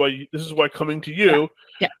different. Right. This is why coming to you.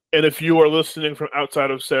 Yeah. And if you are listening from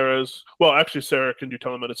outside of Sarah's, well, actually, Sarah can do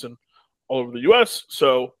telemedicine all over the U.S.,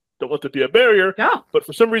 so don't let that be a barrier. Yeah. But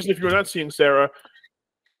for some reason, if you're not seeing Sarah,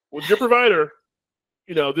 with your provider,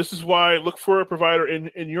 this is why look for a provider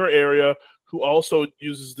in your area who also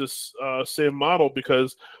uses this same model,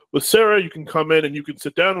 because with Sarah, you can come in and you can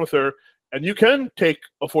sit down with her and you can take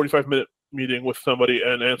a 45-minute meeting with somebody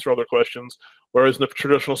and answer all their questions. Whereas in the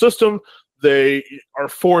traditional system, they are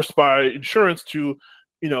forced by insurance to,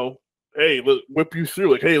 hey, whip you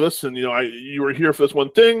through. Like, hey, listen, you were here for this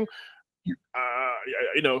one thing.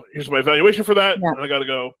 Here's my evaluation for that, and I got to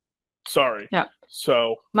go. Sorry. Yeah.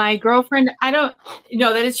 So my girlfriend, that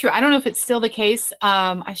is true. I don't know if it's still the case.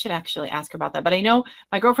 I should actually ask her about that. But I know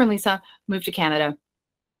my girlfriend Lisa moved to Canada.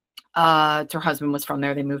 Her husband was from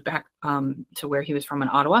there. They moved back to where he was from in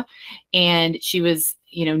Ottawa, and she was,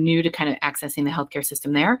 new to kind of accessing the healthcare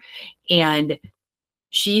system there. And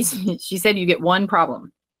she said, you get one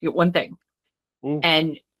problem, you get one thing. Ooh.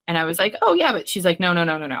 And I was like, oh yeah, but she's like,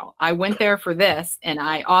 no. I went there for this, and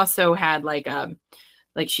I also had like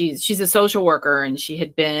she's a social worker, and she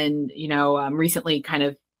had been, recently kind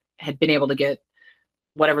of had been able to get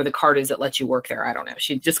whatever the card is that lets you work there. I don't know.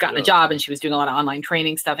 She'd just gotten a job and she was doing a lot of online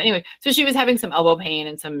training stuff. Anyway, so she was having some elbow pain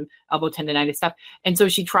and some elbow tendonitis stuff. And so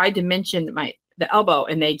she tried to mention the elbow,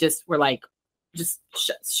 and they just were like, just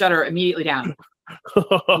shut her immediately down.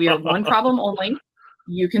 We are one problem only.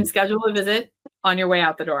 You can schedule a visit on your way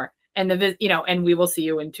out the door, and and we will see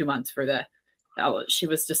you in 2 months for the elbow. She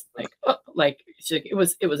was just like, it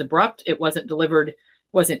was abrupt. It wasn't delivered.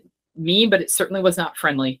 Wasn't mean, but it certainly was not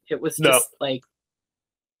friendly. It was just like,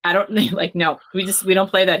 I don't like, no, we don't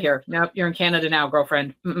play that here. No, you're in Canada now,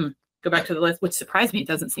 girlfriend. Go back to the list, which surprised me. It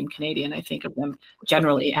doesn't seem Canadian. I think of them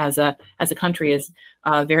generally as a country is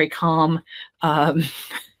very calm. Oh,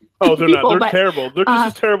 they're not. They're terrible. They're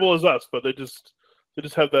just as terrible as us, but they just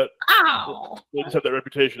have that. Ow. They just have that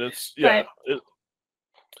reputation. It's I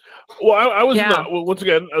was once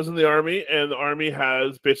again, I was in the Army, and the Army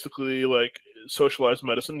has basically like socialized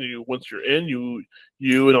medicine. Once you're in,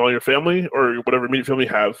 you and all your family or whatever immediate family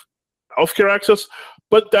have healthcare access,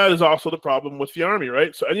 but that is also the problem with the Army,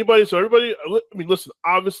 right? So everybody, I mean, listen,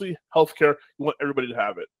 obviously healthcare, you want everybody to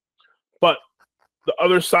have it, but the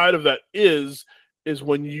other side of that is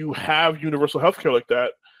when you have universal healthcare like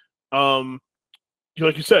that,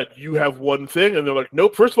 like you said, you have one thing, and they're like,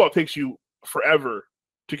 nope. First of all, it takes you forever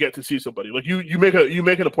to get to see somebody. Like you make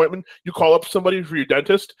an appointment, you call up somebody for your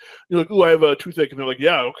dentist, you're like, "Ooh, I have a toothache," and they're like,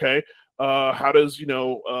 "Yeah, okay. How does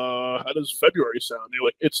February sound?" And you're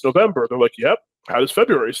like, "It's November." They're like, "Yep. How does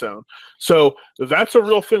February sound?" So that's a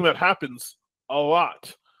real thing that happens a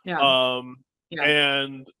lot. Yeah.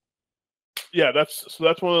 And that's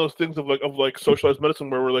one of those things of socialized medicine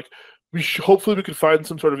where we're like, hopefully we could find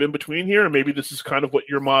some sort of in between here, and maybe this is kind of what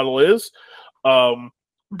your model is.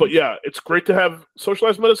 But yeah, it's great to have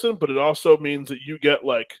socialized medicine, but it also means that you get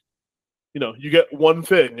you get one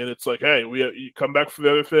thing, and it's like, hey, you come back for the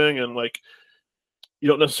other thing, and like you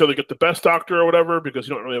don't necessarily get the best doctor or whatever because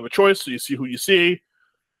you don't really have a choice, so you see who you see.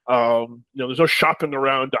 There's no shopping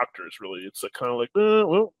around doctors really. It's like kind of like,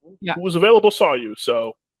 who was available saw you,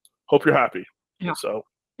 so hope you're happy. Yeah. So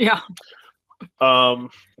yeah.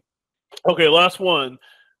 Okay, last one.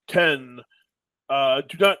 10.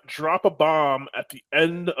 Do not drop a bomb at the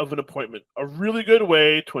end of an appointment. A really good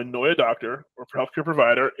way to annoy a doctor or healthcare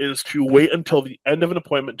provider is to wait until the end of an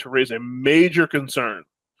appointment to raise a major concern.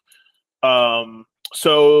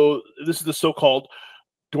 So this is the so-called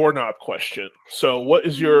doorknob question. So what do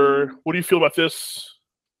you feel about this?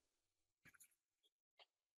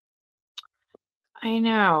 I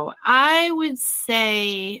know. I would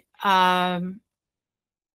say, I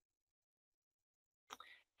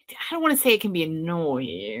don't want to say it can be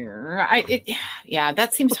annoying.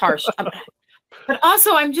 That seems harsh. But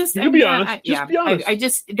also, I'm just. You can be honest. Just be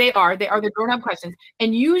honest. They are the grown-up questions,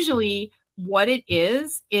 and usually, what it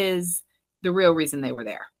is the real reason they were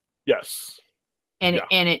there. Yes. And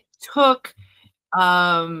it took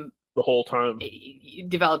the whole time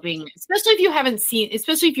developing, especially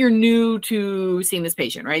if you're new to seeing this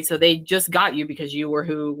patient, right? So they just got you because you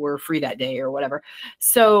were free that day or whatever.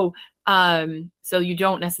 So you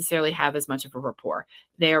don't necessarily have as much of a rapport.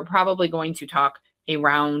 They are probably going to talk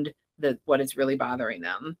around what is really bothering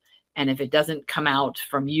them. And if it doesn't come out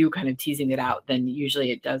from you kind of teasing it out, then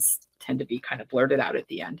usually it does tend to be kind of blurted out at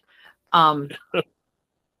the end.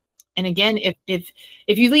 And again, if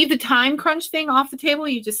you leave the time crunch thing off the table,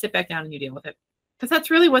 you just sit back down and you deal with it, because that's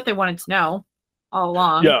really what they wanted to know all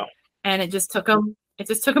along. Yeah. And it just took them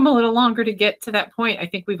a little longer to get to that point. I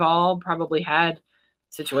think we've all probably had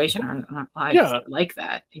situation in our lives like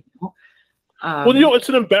that. Well, it's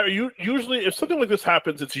an usually if something like this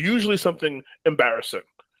happens, it's usually something embarrassing.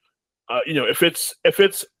 If it's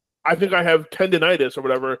I think I have tendonitis or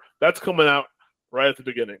whatever, that's coming out right at the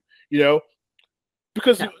beginning.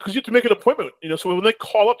 Because you have to make an appointment, so when they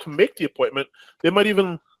call up to make the appointment, they might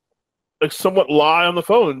even somewhat lie on the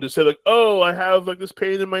phone to say oh, I have this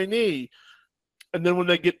pain in my knee. And then when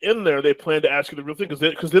they get in there, they plan to ask you the real thing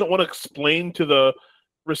because they don't want to explain to the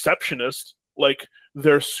receptionist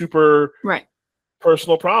their super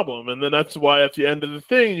personal problem. And then that's why at the end of the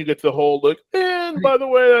thing, you get the whole and by the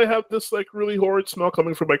way, I have this really horrid smell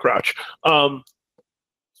coming from my crotch.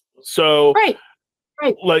 So right.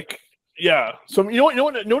 Yeah. So you know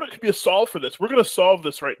what could be a solve for this? We're going to solve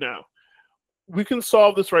this right now. We can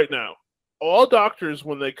solve this right now. All doctors,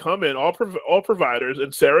 when they come in, all providers,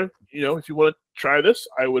 and Sarah, if you want to try this,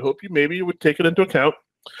 I would hope you would take it into account.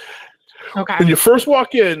 Okay. When you first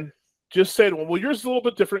walk in, just say to them, well, yours is a little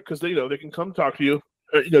bit different because they can come talk to you,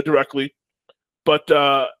 directly. But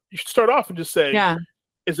you should start off and just say,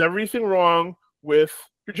 is everything wrong with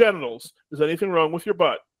your genitals? Is anything wrong with your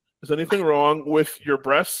butt? Is anything wrong with your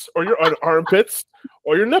breasts or your armpits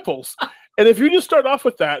or your nipples? And if you just start off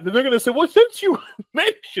with that, then they're going to say, well, since you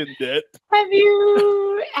mentioned it.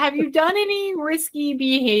 Have you done any risky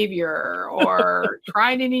behavior or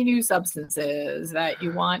tried any new substances that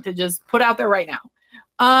you want to just put out there right now?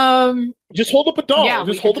 Just hold up a doll. Yeah,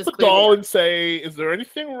 just hold up a doll and say, is there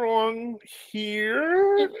anything wrong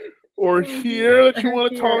here or here that you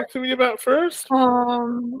want to talk to me about first?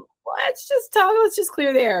 Let's just talk. Let's just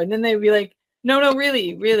clear the air. And then they'd be like, no,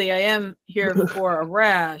 really, I am here for a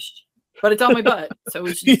rash, but it's on my butt. So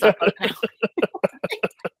we should stop it now.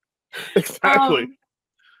 Exactly.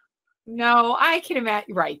 No, I can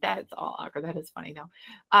imagine. Right. That's all awkward. That is funny though.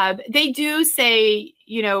 They do say,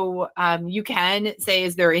 you can say,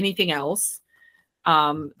 is there anything else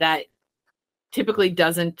that typically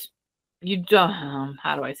doesn't, you don't,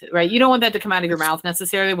 how do I say it? Right. You don't want that to come out of your mouth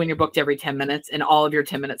necessarily when you're booked every 10 minutes and all of your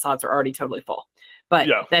 10-minute slots are already totally full. But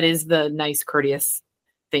that is the nice, courteous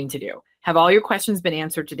thing to do. Have all your questions been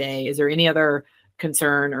answered today? Is there any other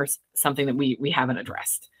concern or something that we haven't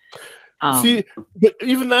addressed? See, but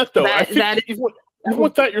even that though, I think even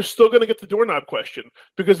with that, you're still going to get the doorknob question,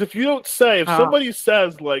 because if you don't say, if somebody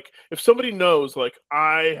says, like, if somebody knows, like,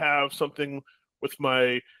 I have something with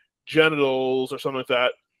my genitals or something like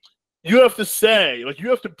that, you have to say, like,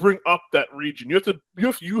 you have to bring up that region. You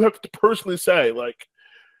have to personally say, like,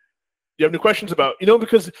 you have any questions about,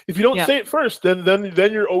 because if you don't say it first, then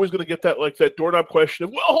you're always going to get that, like, that doorknob question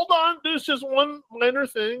of, well, hold on, there's just one minor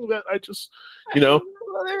thing that I just,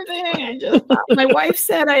 Other thing, my wife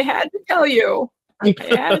said I had to tell you. I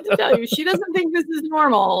had to tell you. She doesn't think this is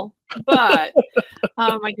normal, but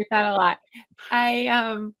I get that a lot.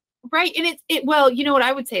 Right, and well, you know what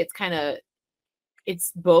I would say?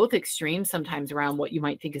 It's both extremes sometimes around what you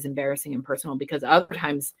might think is embarrassing and personal, because other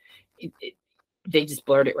times they just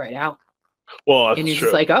blurt it right out. Well, that's and you're true.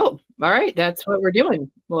 just like, oh, all right, that's what we're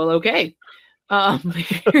doing. Well, okay.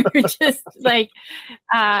 You're just like,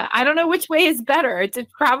 I don't know which way is better. It's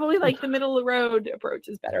probably like the middle of the road approach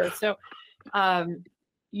is better. So,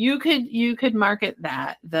 you could market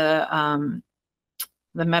that the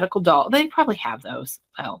medical doll. They probably have those.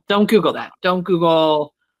 Oh, don't Google that. Don't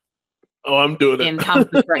Google. Oh, I'm doing it.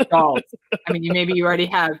 Anatomically correct dolls. I mean, maybe you already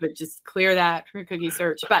have, but just clear that from your cookie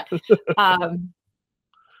search. But,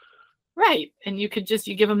 right, and you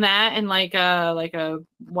give them that and like a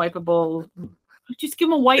wipeable. Just give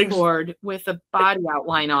them a whiteboard with a body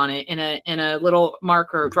outline on it and a little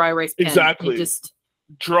marker, dry erase pen. Exactly. Just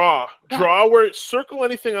draw where circle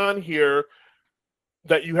anything on here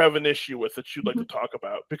that you have an issue with that you'd like to talk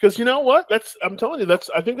about. Because you know what? I'm telling you,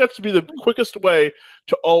 I think that's to be the quickest way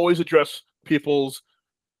to always address people's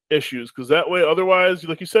issues. Because that way, otherwise,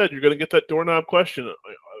 like you said, you're going to get that doorknob question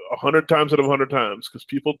 100 times out of 100 times. Because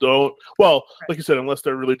people don't. Well, like you said, unless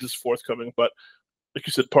they're really just forthcoming. But like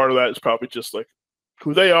you said, part of that is probably just like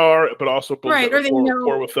who they are, but also right, or they know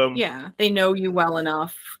rapport with them. Yeah, they know you well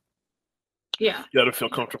enough. Yeah, you got to feel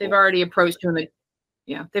comfortable. They've already approached you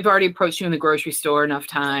in the grocery store enough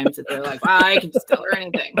times that they're like, well, I can just tell her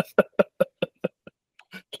anything.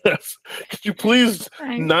 Yes. Could you please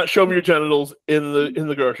not show me your genitals in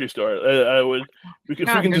the grocery store? I would. They're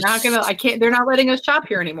not letting us shop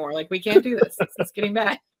here anymore. Like, we can't do this. It's getting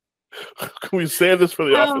bad. Can we save this for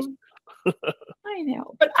the office? I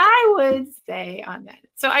know, but I would say on that.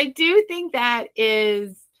 So I do think that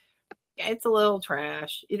it's a little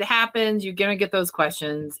trash. It happens. You're going to get those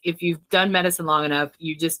questions. If you've done medicine long enough,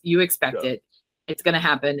 you expect it. It's going to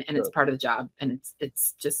happen, and it's part of the job, and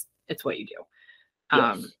it's what you do.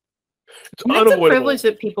 Yes. It's a privilege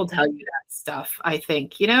that people tell you that stuff, I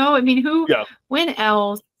think. I mean, when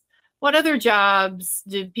else, what other jobs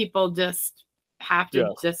do people just have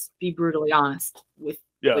to just be brutally honest with?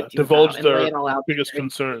 Divulge their biggest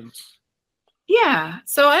concerns. Yeah.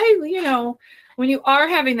 So when you are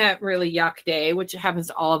having that really yuck day, which happens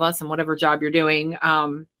to all of us in whatever job you're doing,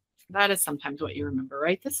 that is sometimes what you remember,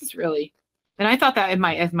 right? This is really, and I thought that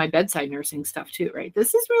as my bedside nursing stuff too, right?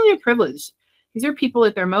 This is really a privilege. These are people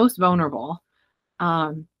at their most vulnerable.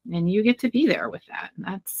 And you get to be there with that. And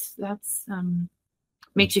that's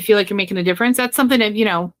makes you feel like you're making a difference. That's something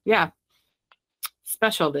that,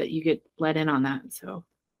 special that you get let in on that. So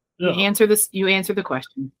you answer the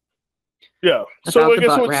question. Yeah. So I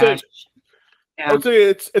guess I would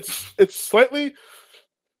say it's slightly,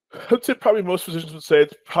 I would say probably most physicians would say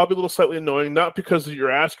it's probably a little slightly annoying, not because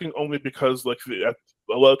you're asking, only because like a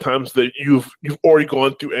lot of times that you've already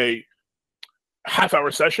gone through a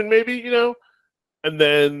half-hour session maybe, and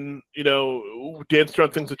then, danced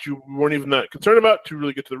around things that you weren't even that concerned about to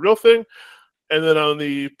really get to the real thing. And then on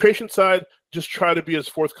the patient side, just try to be as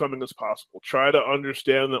forthcoming as possible. Try to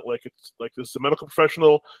understand that, like, it's like this is a medical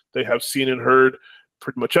professional. They have seen and heard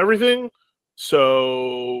pretty much everything.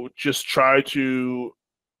 So just try to,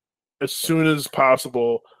 as soon as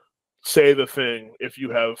possible, say the thing if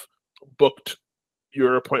you have booked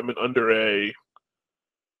your appointment under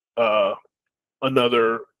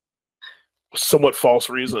another somewhat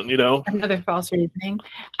false reason, Another false reasoning.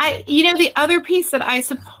 The other piece that I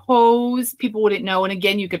suppose people wouldn't know, and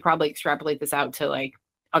again, you could probably extrapolate this out to like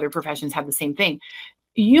other professions have the same thing.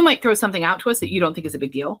 You might throw something out to us that you don't think is a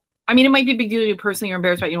big deal. I mean, it might be a big deal to you personally, you're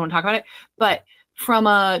embarrassed about it, you don't want to talk about it, but from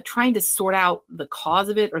trying to sort out the cause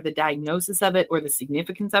of it or the diagnosis of it or the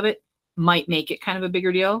significance of it might make it kind of a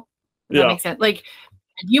bigger deal. Does that make sense? Like,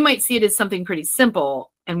 you might see it as something pretty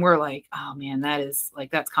simple, and we're like, oh man, that's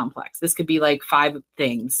complex. This could be like 5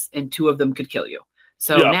 things and 2 of them could kill you.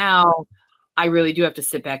 So now I really do have to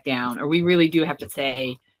sit back down, or we really do have to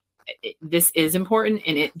say, this is important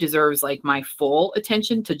and it deserves like my full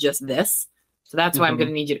attention to just this. So that's why I'm going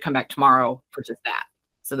to need you to come back tomorrow for just that,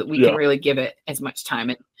 so that we can really give it as much time.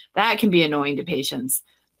 And that can be annoying to patients,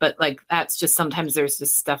 but like, that's just, sometimes there's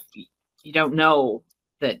just stuff you don't know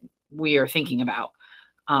that we are thinking about.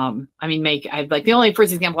 I mean, the only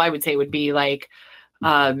first example I would say would be like,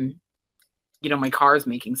 my car's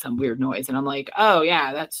making some weird noise, and I'm like, oh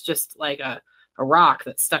yeah, that's just like a rock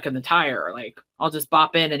that's stuck in the tire. Like, I'll just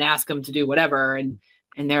bop in and ask them to do whatever.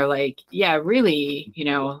 And they're like, yeah, really,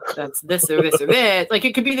 that's this or this or this. Like,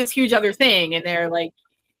 it could be this huge other thing. And they're like,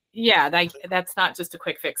 yeah, that's not just a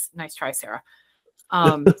quick fix. Nice try, Sarah.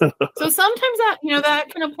 So sometimes that, that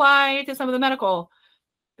can apply to some of the medical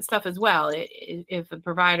stuff as well. If a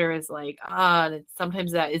provider is like,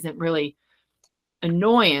 sometimes that isn't really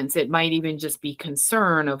annoyance. It might even just be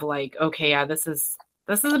concern of like, okay, yeah, this is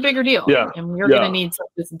a bigger deal. Yeah. And we're going to need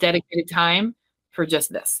this dedicated time for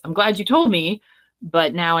just this. I'm glad you told me,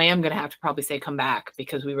 but now I am going to have to probably say, come back,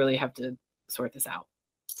 because we really have to sort this out.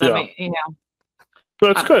 So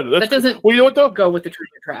that's good. That doesn't well, you know what, though? Go with the truth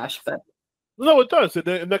or trash, but no, it does.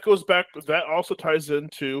 And that goes back, that also ties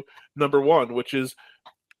into number 1, which is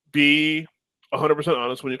be 100%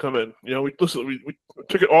 honest when you come in. We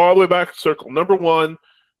took it all the way back to circle. Number 1,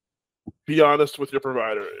 be honest with your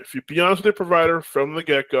provider. If you be honest with your provider from the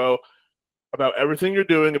get-go about everything you're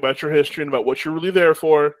doing, about your history, and about what you're really there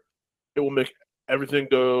for, it will make everything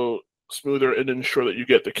go smoother and ensure that you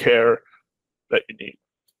get the care that you need.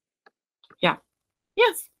 Yeah.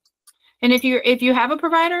 Yes. And if you have a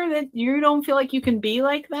provider that you don't feel like you can be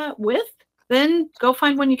like that with, then go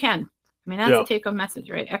find one you can. I mean, that's the take-home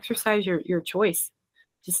message, right? Exercise your choice.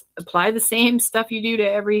 Just apply the same stuff you do to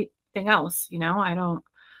everything else. I don't.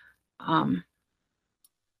 I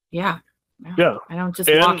don't just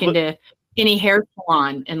walk into any hair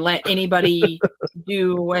salon and let anybody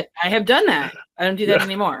do what I have done. That I don't do that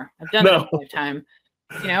anymore. I've done it in my lifetime.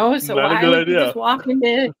 So why would you just walk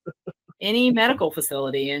into any medical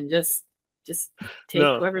facility and just take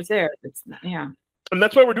whoever's there? It's not, And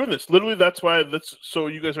that's why we're doing this. Literally, so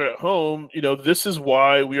you guys are at home. This is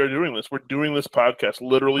why we are doing this. We're doing this podcast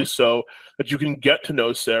literally so that you can get to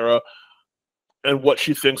know Sarah and what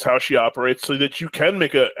she thinks, how she operates, so that you can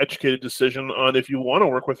make an educated decision on if you want to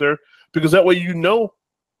work with her, because that way you know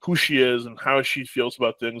who she is and how she feels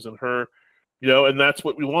about things and her, and that's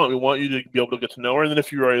what we want. We want you to be able to get to know her. And then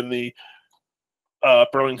if you are in the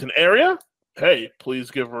Burlington area, hey, please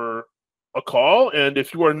give her a call. And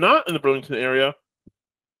if you are not in the Burlington area,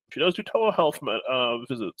 she does do telehealth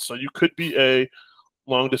visits, so you could be a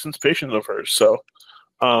long-distance patient of hers. So,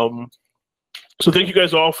 so thank you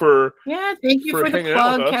guys all for thank you for the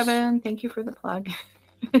plug, Kevin. Thank you for the plug.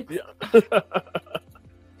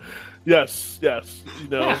 Yes. Thank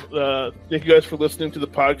you guys for listening to the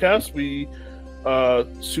podcast. We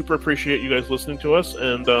super appreciate you guys listening to us,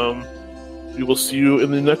 and we will see you in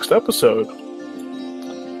the next episode.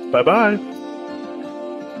 Bye-bye.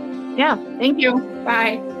 Yeah, thank you.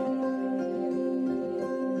 Bye.